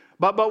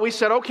 But we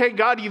said, okay,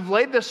 God, you've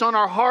laid this on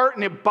our heart,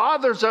 and it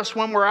bothers us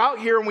when we're out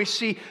here and we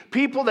see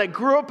people that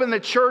grew up in the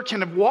church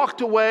and have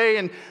walked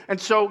away.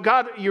 And so,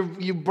 God,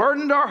 you've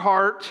burdened our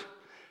heart.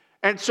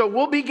 And so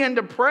we'll begin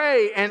to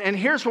pray. And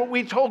here's what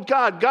we told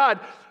God. God,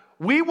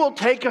 we will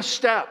take a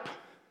step.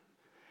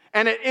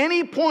 And at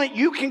any point,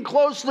 you can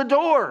close the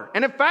door.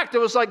 And in fact, it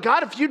was like,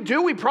 God, if you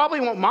do, we probably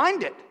won't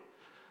mind it.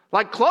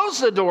 Like, close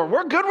the door.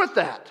 We're good with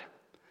that.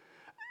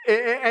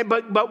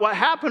 But what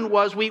happened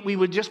was we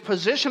would just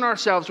position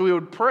ourselves. We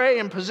would pray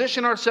and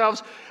position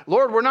ourselves.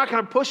 Lord, we're not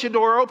going to push a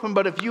door open,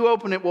 but if you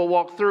open it, we'll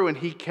walk through. And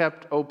he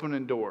kept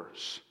opening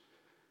doors.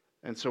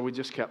 And so we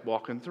just kept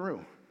walking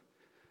through.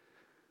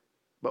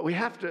 But we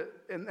have to,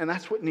 and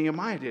that's what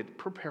Nehemiah did,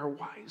 prepare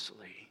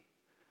wisely.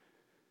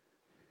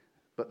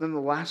 But then the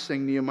last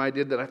thing Nehemiah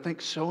did that I think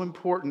is so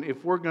important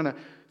if we're going to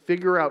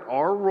figure out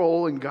our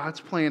role in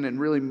God's plan and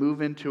really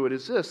move into it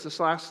is this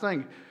last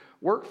thing,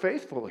 work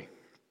faithfully.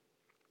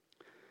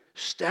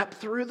 Step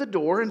through the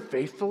door and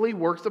faithfully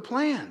work the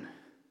plan.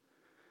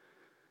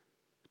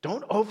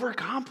 Don't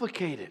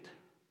overcomplicate it.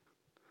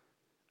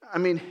 I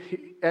mean,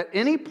 at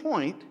any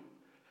point,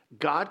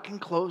 God can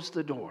close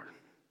the door.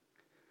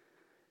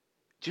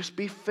 Just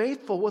be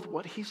faithful with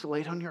what He's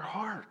laid on your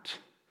heart.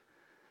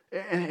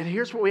 And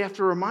here's what we have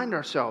to remind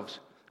ourselves.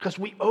 Because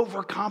we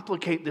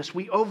overcomplicate this.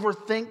 We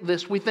overthink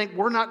this. We think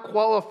we're not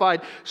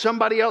qualified.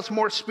 Somebody else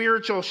more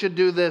spiritual should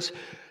do this.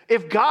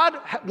 If God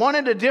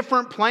wanted a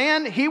different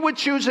plan, He would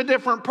choose a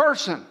different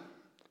person.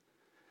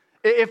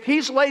 If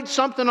He's laid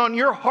something on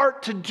your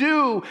heart to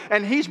do,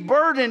 and He's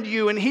burdened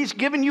you, and He's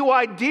given you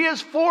ideas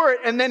for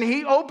it, and then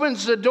He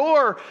opens the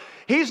door,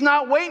 He's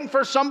not waiting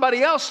for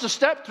somebody else to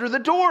step through the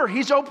door.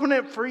 He's opening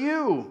it for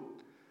you.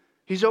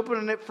 He's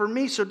opening it for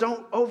me, so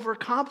don't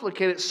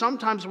overcomplicate it.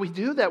 Sometimes we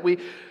do that.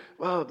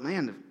 Well,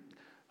 man,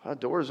 the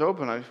door's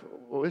open. I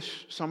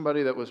wish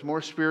somebody that was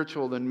more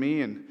spiritual than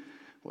me and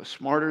was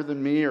smarter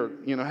than me or,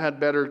 had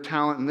better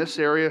talent in this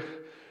area.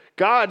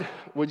 God,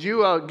 would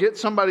you get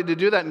somebody to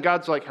do that? And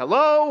God's like,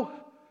 hello?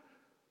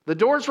 The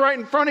door's right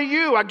in front of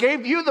you. I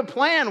gave you the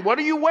plan. What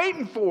are you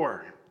waiting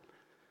for?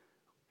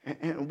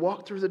 And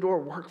walk through the door,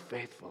 work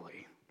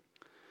faithfully.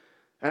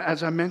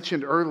 As I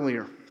mentioned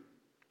earlier,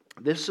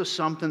 this is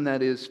something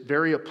that is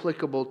very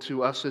applicable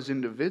to us as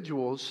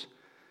individuals,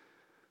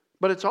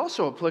 but it's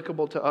also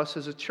applicable to us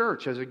as a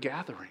church, as a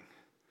gathering.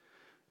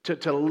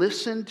 To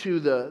listen to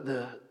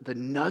the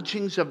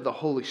nudgings of the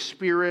Holy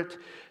Spirit,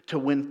 to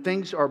when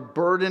things are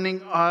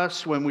burdening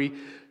us, when we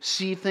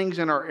see things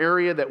in our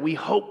area that we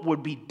hope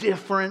would be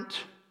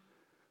different,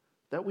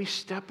 that we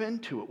step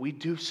into it. We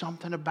do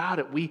something about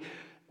it.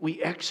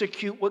 We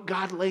execute what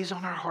God lays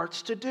on our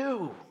hearts to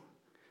do.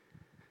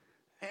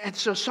 And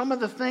so some of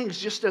the things,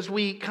 just as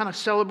we kind of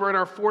celebrate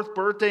our 4th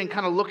birthday and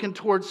kind of looking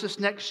towards this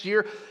next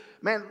year,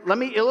 man, let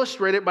me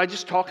illustrate it by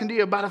just talking to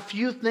you about a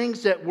few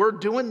things that we're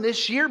doing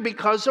this year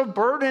because of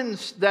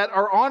burdens that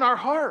are on our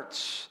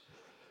hearts.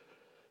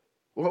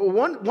 Well,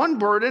 one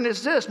burden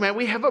is this, man.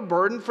 We have a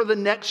burden for the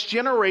next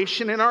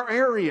generation in our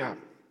area.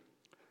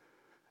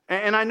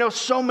 And I know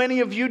so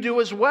many of you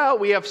do as well.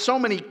 We have so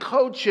many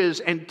coaches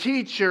and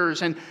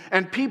teachers and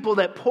people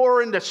that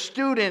pour into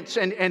students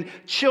and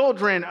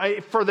children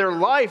for their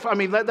life. I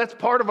mean, that's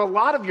part of a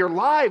lot of your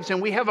lives,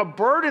 and we have a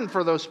burden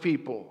for those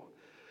people.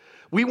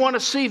 We want to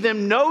see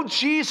them know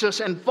Jesus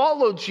and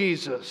follow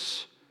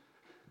Jesus.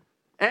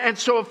 And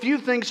so a few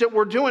things that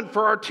we're doing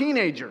for our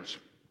teenagers.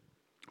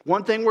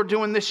 One thing we're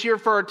doing this year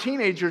for our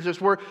teenagers is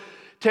we're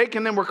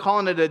taking them, we're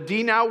calling it a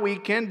D Now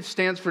Weekend. It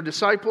stands for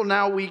Disciple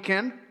Now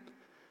Weekend.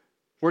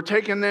 We're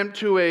taking them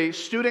to a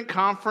student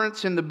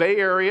conference in the Bay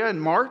Area in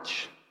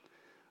March,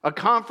 a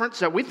conference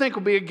that we think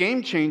will be a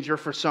game changer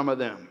for some of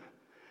them,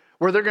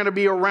 where they're going to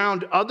be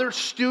around other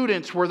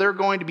students, where they're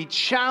going to be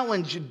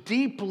challenged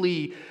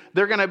deeply.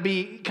 They're going to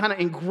be kind of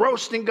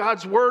engrossed in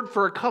God's Word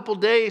for a couple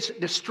days.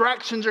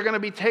 Distractions are going to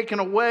be taken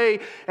away,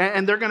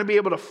 and they're going to be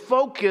able to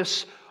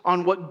focus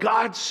on what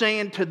God's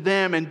saying to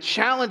them and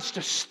challenged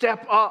to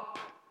step up.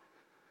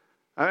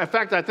 In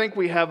fact, I think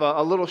we have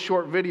a little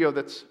short video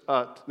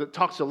that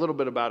talks a little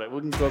bit about it.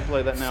 We can go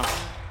play that now.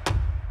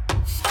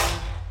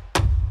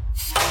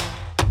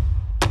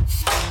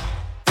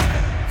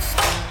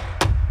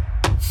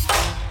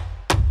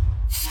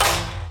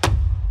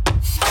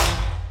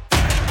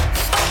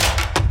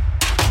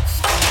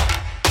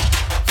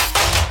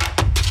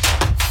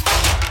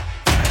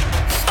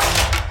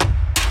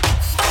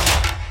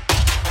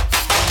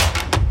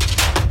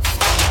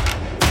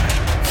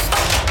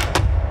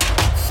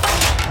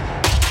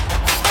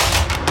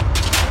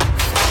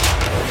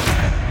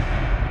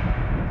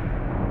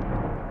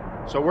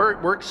 So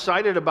we're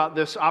excited about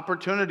this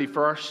opportunity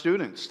for our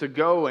students to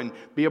go and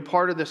be a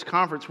part of this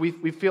conference.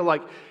 We feel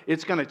like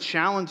it's going to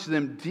challenge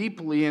them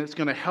deeply, and it's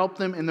going to help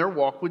them in their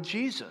walk with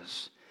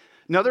Jesus.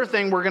 Another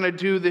thing we're going to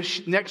do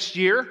this next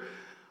year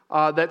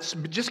that's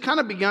just kind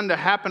of begun to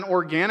happen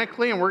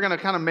organically, and we're going to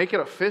kind of make it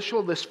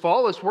official this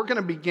fall, is we're going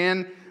to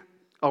begin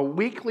a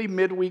weekly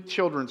midweek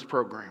children's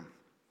program.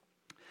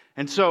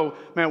 And so,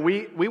 man,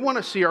 we want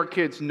to see our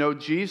kids know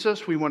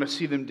Jesus. We want to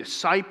see them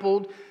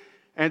discipled.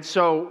 And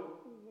so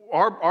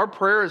our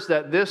prayer is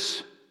that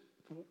this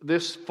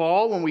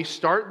fall, when we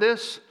start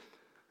this,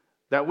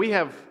 that we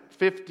have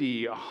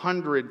 50,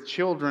 100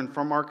 children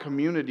from our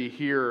community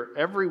here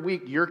every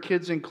week, your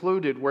kids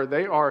included, where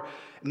they are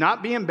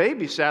not being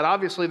babysat.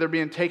 Obviously, they're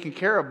being taken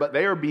care of, but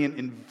they are being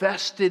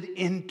invested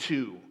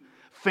into.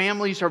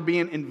 Families are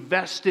being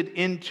invested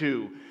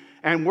into.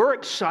 And we're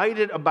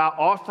excited about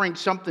offering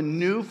something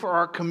new for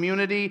our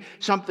community,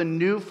 something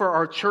new for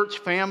our church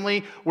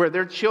family, where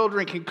their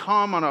children can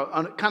come on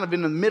a kind of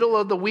in the middle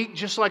of the week,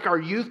 just like our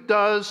youth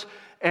does,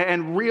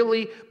 and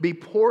really be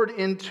poured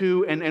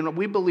into. And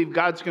we believe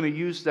God's going to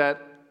use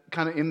that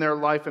kind of in their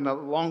life in the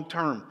long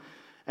term.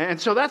 And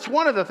so that's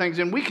one of the things.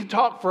 And we could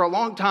talk for a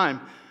long time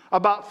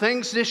about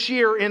things this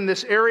year in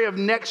this area of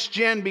next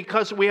gen,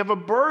 because we have a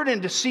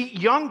burden to see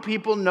young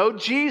people know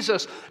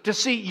Jesus, to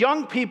see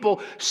young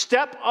people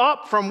step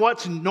up from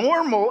what's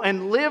normal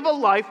and live a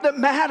life that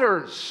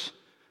matters.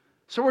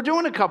 So we're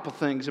doing a couple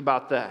things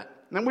about that.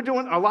 And we're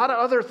doing a lot of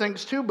other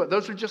things too, but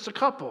those are just a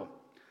couple.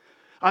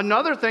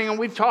 Another thing, and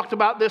we've talked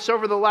about this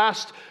over the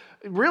last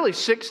really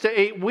 6 to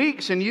 8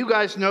 weeks, and you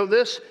guys know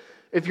this,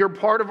 if you're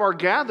part of our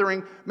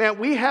gathering, man,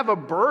 we have a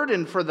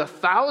burden for the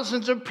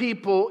thousands of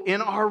people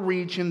in our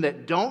region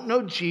that don't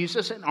know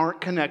Jesus and aren't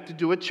connected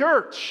to a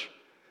church.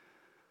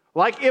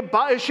 Like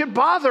it should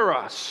bother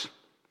us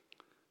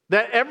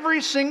that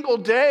every single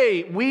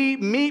day we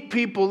meet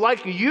people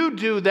like you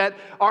do that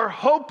are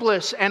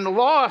hopeless and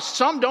lost.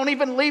 Some don't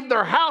even leave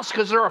their house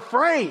because they're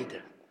afraid.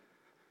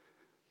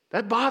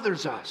 That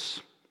bothers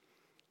us.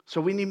 So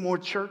we need more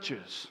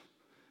churches.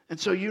 And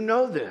so you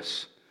know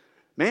this.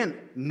 Man,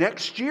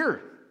 next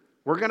year,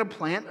 we're going to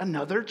plant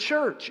another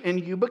church in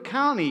Yuba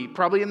County,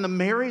 probably in the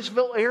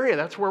Marysville area.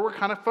 That's where we're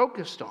kind of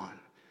focused on.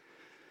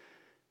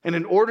 And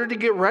in order to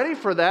get ready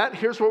for that,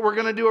 here's what we're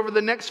going to do over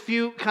the next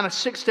few kind of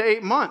 6 to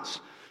 8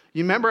 months.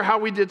 You remember how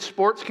we did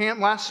sports camp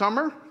last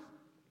summer?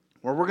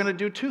 Well, we're going to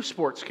do 2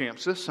 sports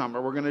camps this summer.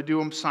 We're going to do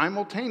them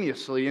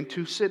simultaneously in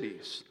 2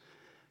 cities.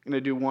 We're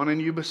going to do one in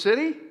Yuba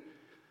City.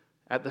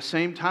 At the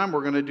same time,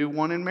 we're going to do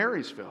one in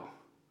Marysville,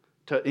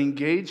 to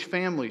engage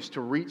families,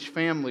 to reach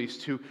families,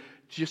 to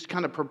just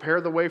kind of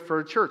prepare the way for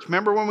a church.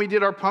 Remember when we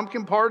did our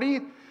pumpkin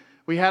party?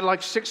 We had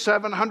like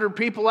 600-700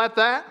 people at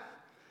that.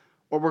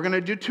 Well, we're going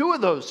to do 2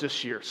 of those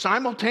this year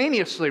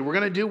simultaneously. We're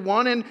going to do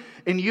one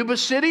in Yuba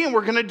City, and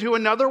we're going to do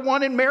another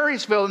one in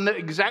Marysville in the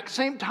exact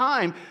same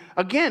time.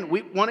 Again,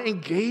 we want to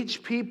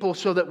engage people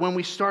so that when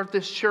we start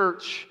this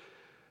church,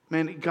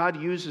 man,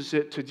 God uses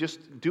it to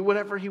just do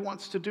whatever He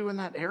wants to do in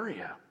that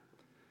area.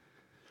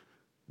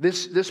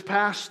 This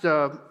past,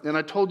 and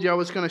I told you I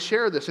was going to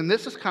share this, and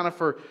this is kind of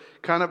for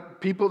kind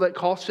of people that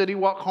call City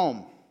Walk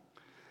home.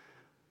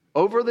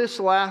 Over this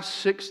last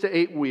 6 to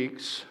 8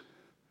 weeks,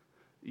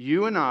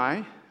 you and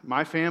I,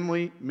 my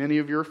family, many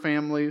of your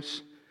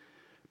families,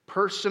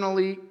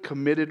 personally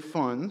committed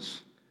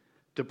funds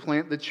to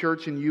plant the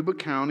church in Yuba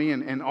County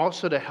and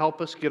also to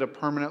help us get a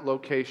permanent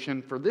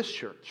location for this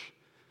church.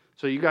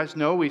 So you guys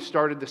know we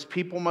started this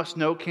People Must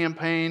Know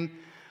campaign.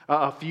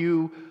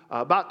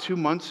 about 2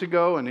 months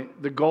ago, and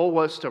the goal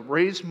was to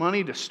raise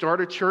money to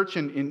start a church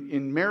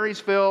in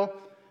Marysville,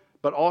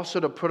 but also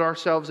to put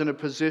ourselves in a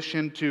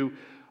position to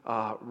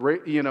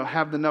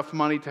have enough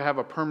money to have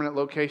a permanent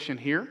location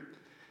here.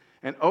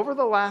 And over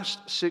the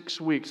last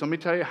 6 weeks, let me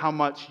tell you how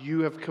much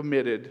you have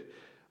committed,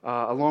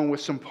 along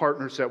with some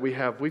partners that we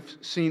have. We've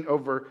seen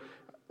over,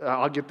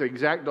 I'll get the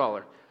exact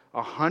dollar,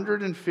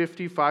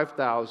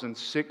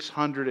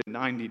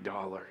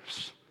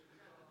 $155,690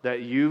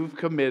 that you've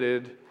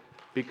committed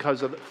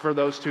for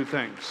those two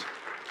things.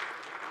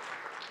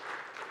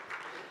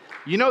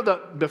 You know,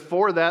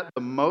 before that,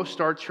 the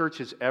most our church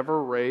has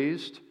ever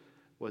raised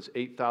was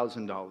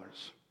 $8,000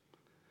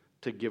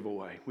 to give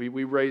away.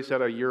 We raised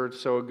that a year or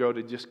so ago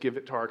to just give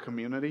it to our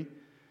community.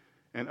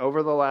 And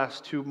over the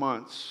last 2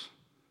 months,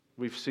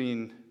 we've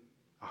seen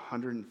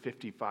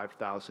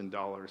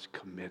 $155,000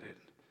 committed.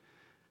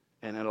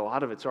 And a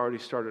lot of it's already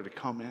started to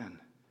come in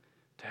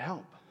to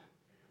help.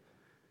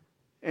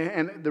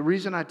 And the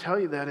reason I tell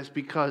you that is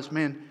because,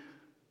 man,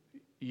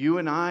 you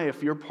and I,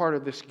 if you're part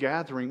of this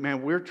gathering,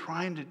 man, we're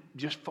trying to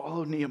just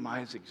follow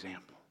Nehemiah's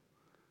example.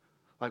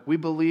 Like, we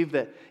believe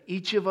that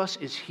each of us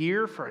is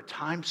here for a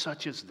time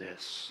such as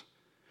this.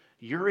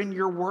 You're in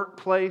your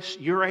workplace,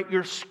 you're at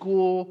your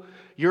school,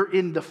 you're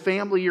in the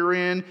family you're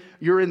in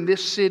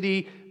this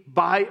city,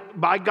 by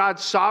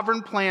God's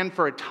sovereign plan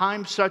for a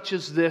time such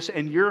as this,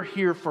 and you're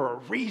here for a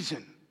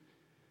reason.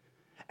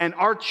 And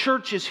our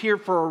church is here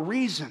for a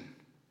reason.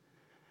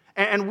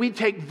 And we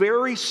take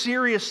very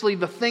seriously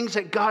the things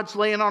that God's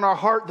laying on our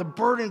heart, the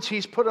burdens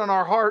He's put on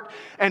our heart,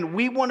 and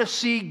we want to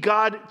see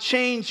God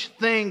change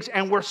things,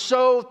 and we're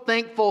so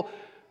thankful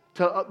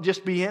to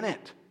just be in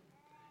it.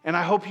 And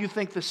I hope you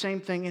think the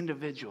same thing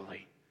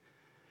individually.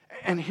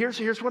 And here's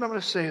what I'm going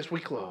to say as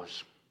we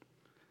close.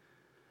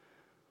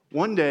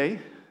 One day,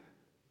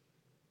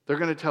 they're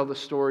going to tell the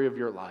story of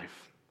your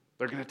life.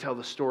 They're going to tell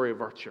the story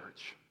of our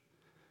church.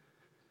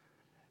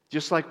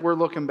 Just like we're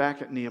looking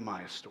back at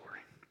Nehemiah's story.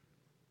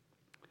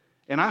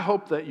 And I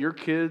hope that your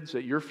kids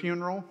at your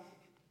funeral,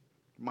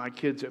 my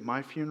kids at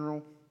my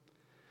funeral,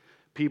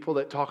 people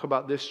that talk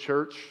about this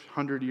church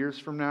 100 years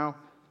from now,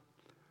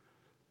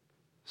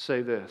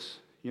 say this: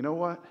 you know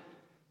what?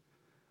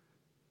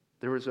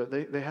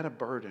 They had a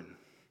burden.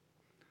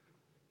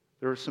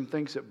 There were some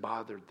things that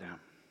bothered them.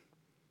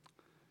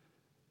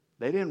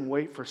 They didn't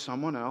wait for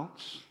someone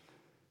else.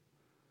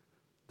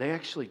 They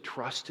actually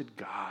trusted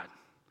God.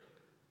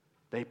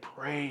 They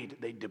prayed.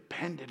 They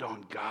depended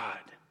on God.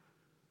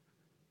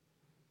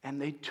 And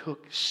they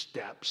took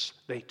steps.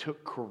 They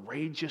took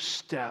courageous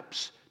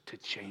steps to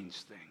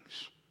change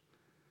things.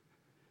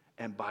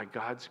 And by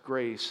God's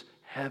grace,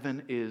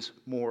 heaven is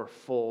more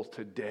full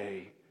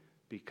today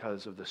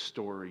because of the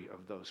story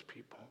of those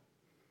people.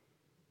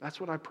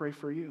 That's what I pray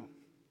for you.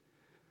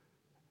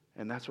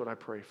 And that's what I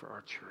pray for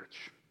our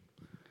church.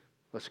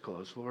 Let's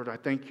close. Lord, I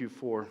thank you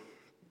for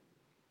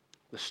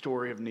the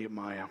story of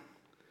Nehemiah.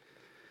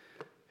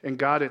 And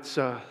God, it's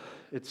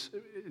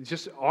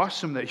just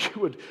awesome that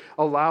you would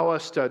allow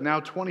us to, now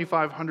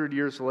 2,500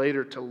 years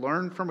later, to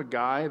learn from a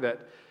guy that,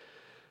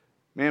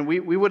 man, we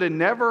would have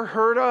never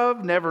heard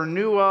of, never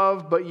knew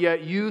of, but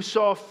yet you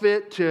saw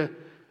fit to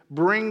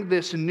bring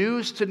this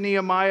news to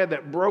Nehemiah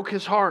that broke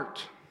his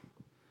heart.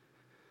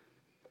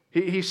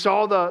 He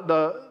saw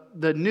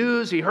the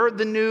news, he heard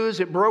the news,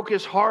 it broke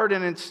his heart,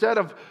 and instead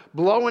of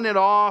blowing it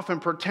off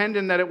and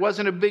pretending that it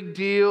wasn't a big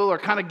deal or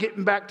kind of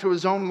getting back to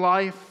his own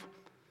life,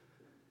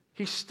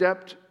 he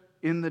stepped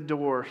in the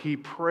door. He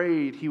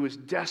prayed. He was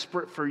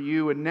desperate for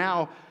you. And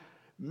now,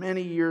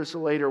 many years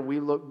later, we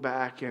look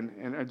back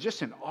and are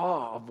just in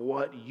awe of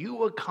what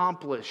you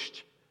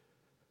accomplished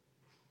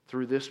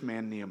through this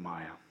man,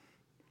 Nehemiah.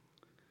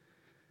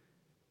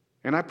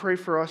 And I pray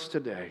for us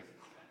today.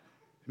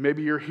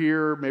 Maybe you're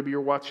here, maybe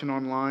you're watching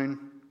online,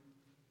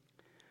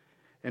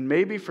 and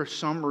maybe for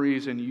some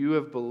reason you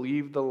have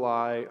believed the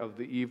lie of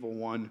the evil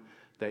one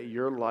that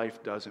your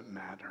life doesn't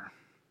matter.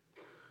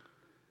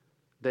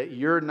 That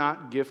you're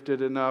not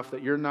gifted enough,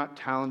 that you're not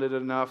talented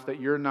enough, that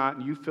you're not,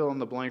 and you fill in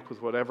the blank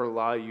with whatever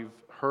lie you've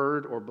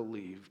heard or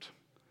believed.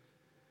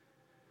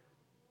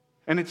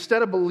 And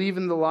instead of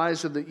believing the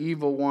lies of the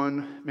evil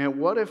one, man,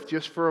 what if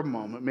just for a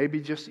moment, maybe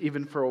just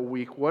even for a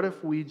week, what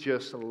if we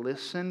just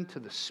listened to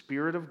the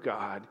Spirit of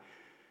God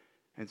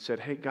and said,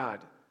 hey, God,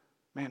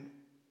 man,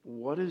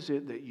 what is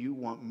it that you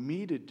want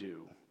me to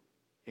do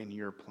in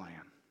your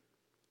plan?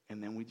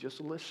 And then we just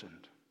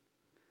listened.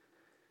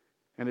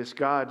 And as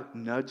God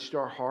nudged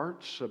our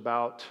hearts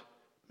about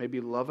maybe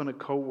loving a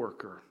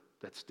coworker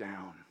that's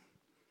down,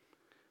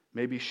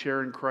 maybe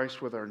sharing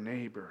Christ with our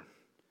neighbor,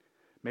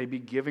 maybe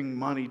giving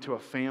money to a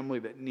family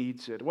that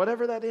needs it,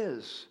 whatever that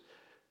is,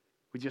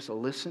 we just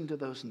listened to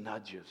those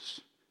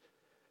nudges.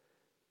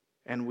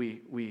 And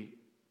we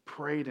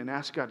prayed and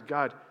asked God,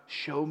 God,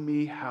 show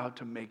me how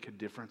to make a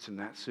difference in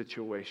that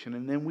situation.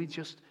 And then we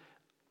just,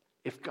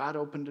 if God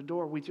opened a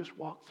door, we just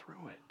walked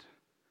through it.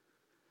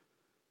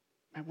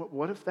 Man,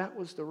 what if that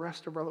was the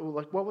rest of our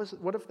life? Like,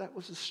 what if that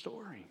was the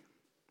story?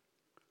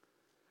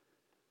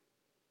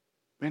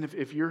 Man,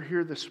 if you're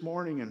here this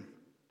morning and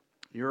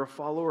you're a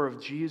follower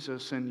of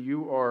Jesus and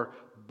you are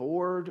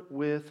bored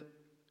with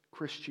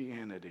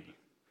Christianity,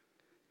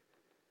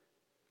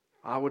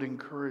 I would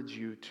encourage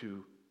you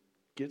to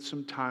get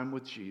some time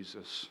with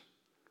Jesus.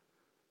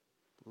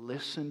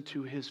 Listen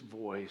to his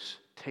voice.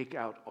 Take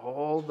out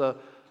all the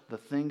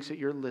things that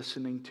you're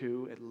listening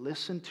to and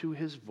listen to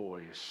his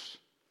voice.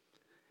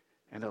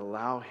 And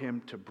allow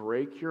him to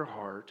break your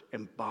heart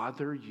and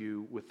bother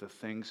you with the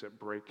things that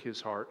break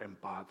his heart and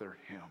bother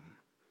him.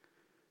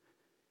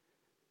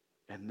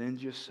 And then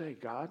just say,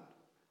 God,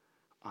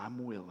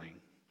 I'm willing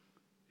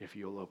if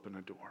you'll open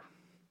a door.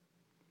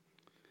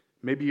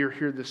 Maybe you're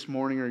here this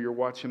morning or you're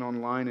watching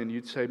online and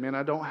you'd say, man,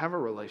 I don't have a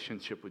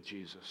relationship with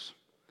Jesus.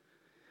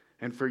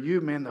 And for you,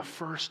 man, the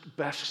first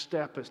best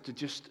step is to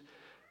just,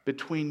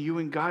 between you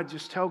and God,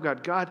 just tell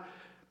God, God,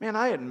 man,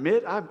 I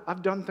admit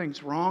I've done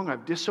things wrong.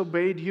 I've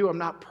disobeyed you. I'm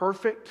not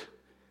perfect.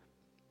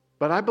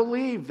 But I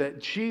believe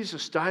that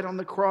Jesus died on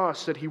the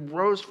cross, that he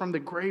rose from the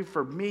grave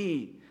for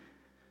me.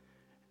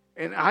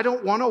 And I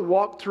don't want to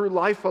walk through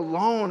life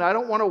alone. I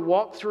don't want to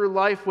walk through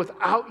life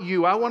without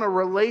you. I want a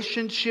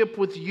relationship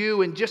with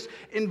you, and just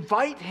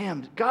invite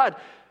him. God,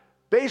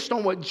 based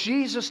on what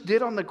Jesus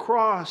did on the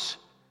cross,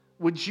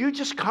 would you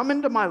just come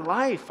into my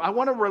life? I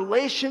want a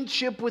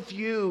relationship with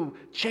you.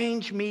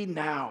 Change me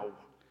now.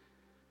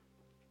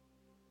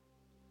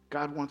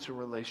 God wants a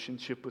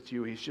relationship with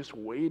you. He's just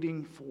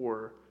waiting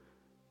for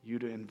you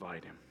to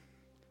invite him.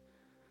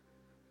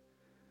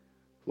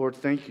 Lord,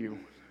 thank you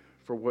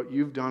for what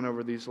you've done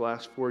over these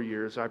last 4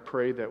 years. I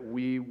pray that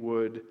we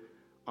would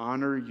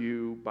honor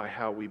you by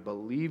how we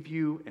believe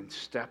you and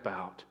step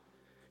out.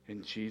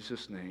 In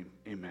Jesus' name,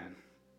 amen.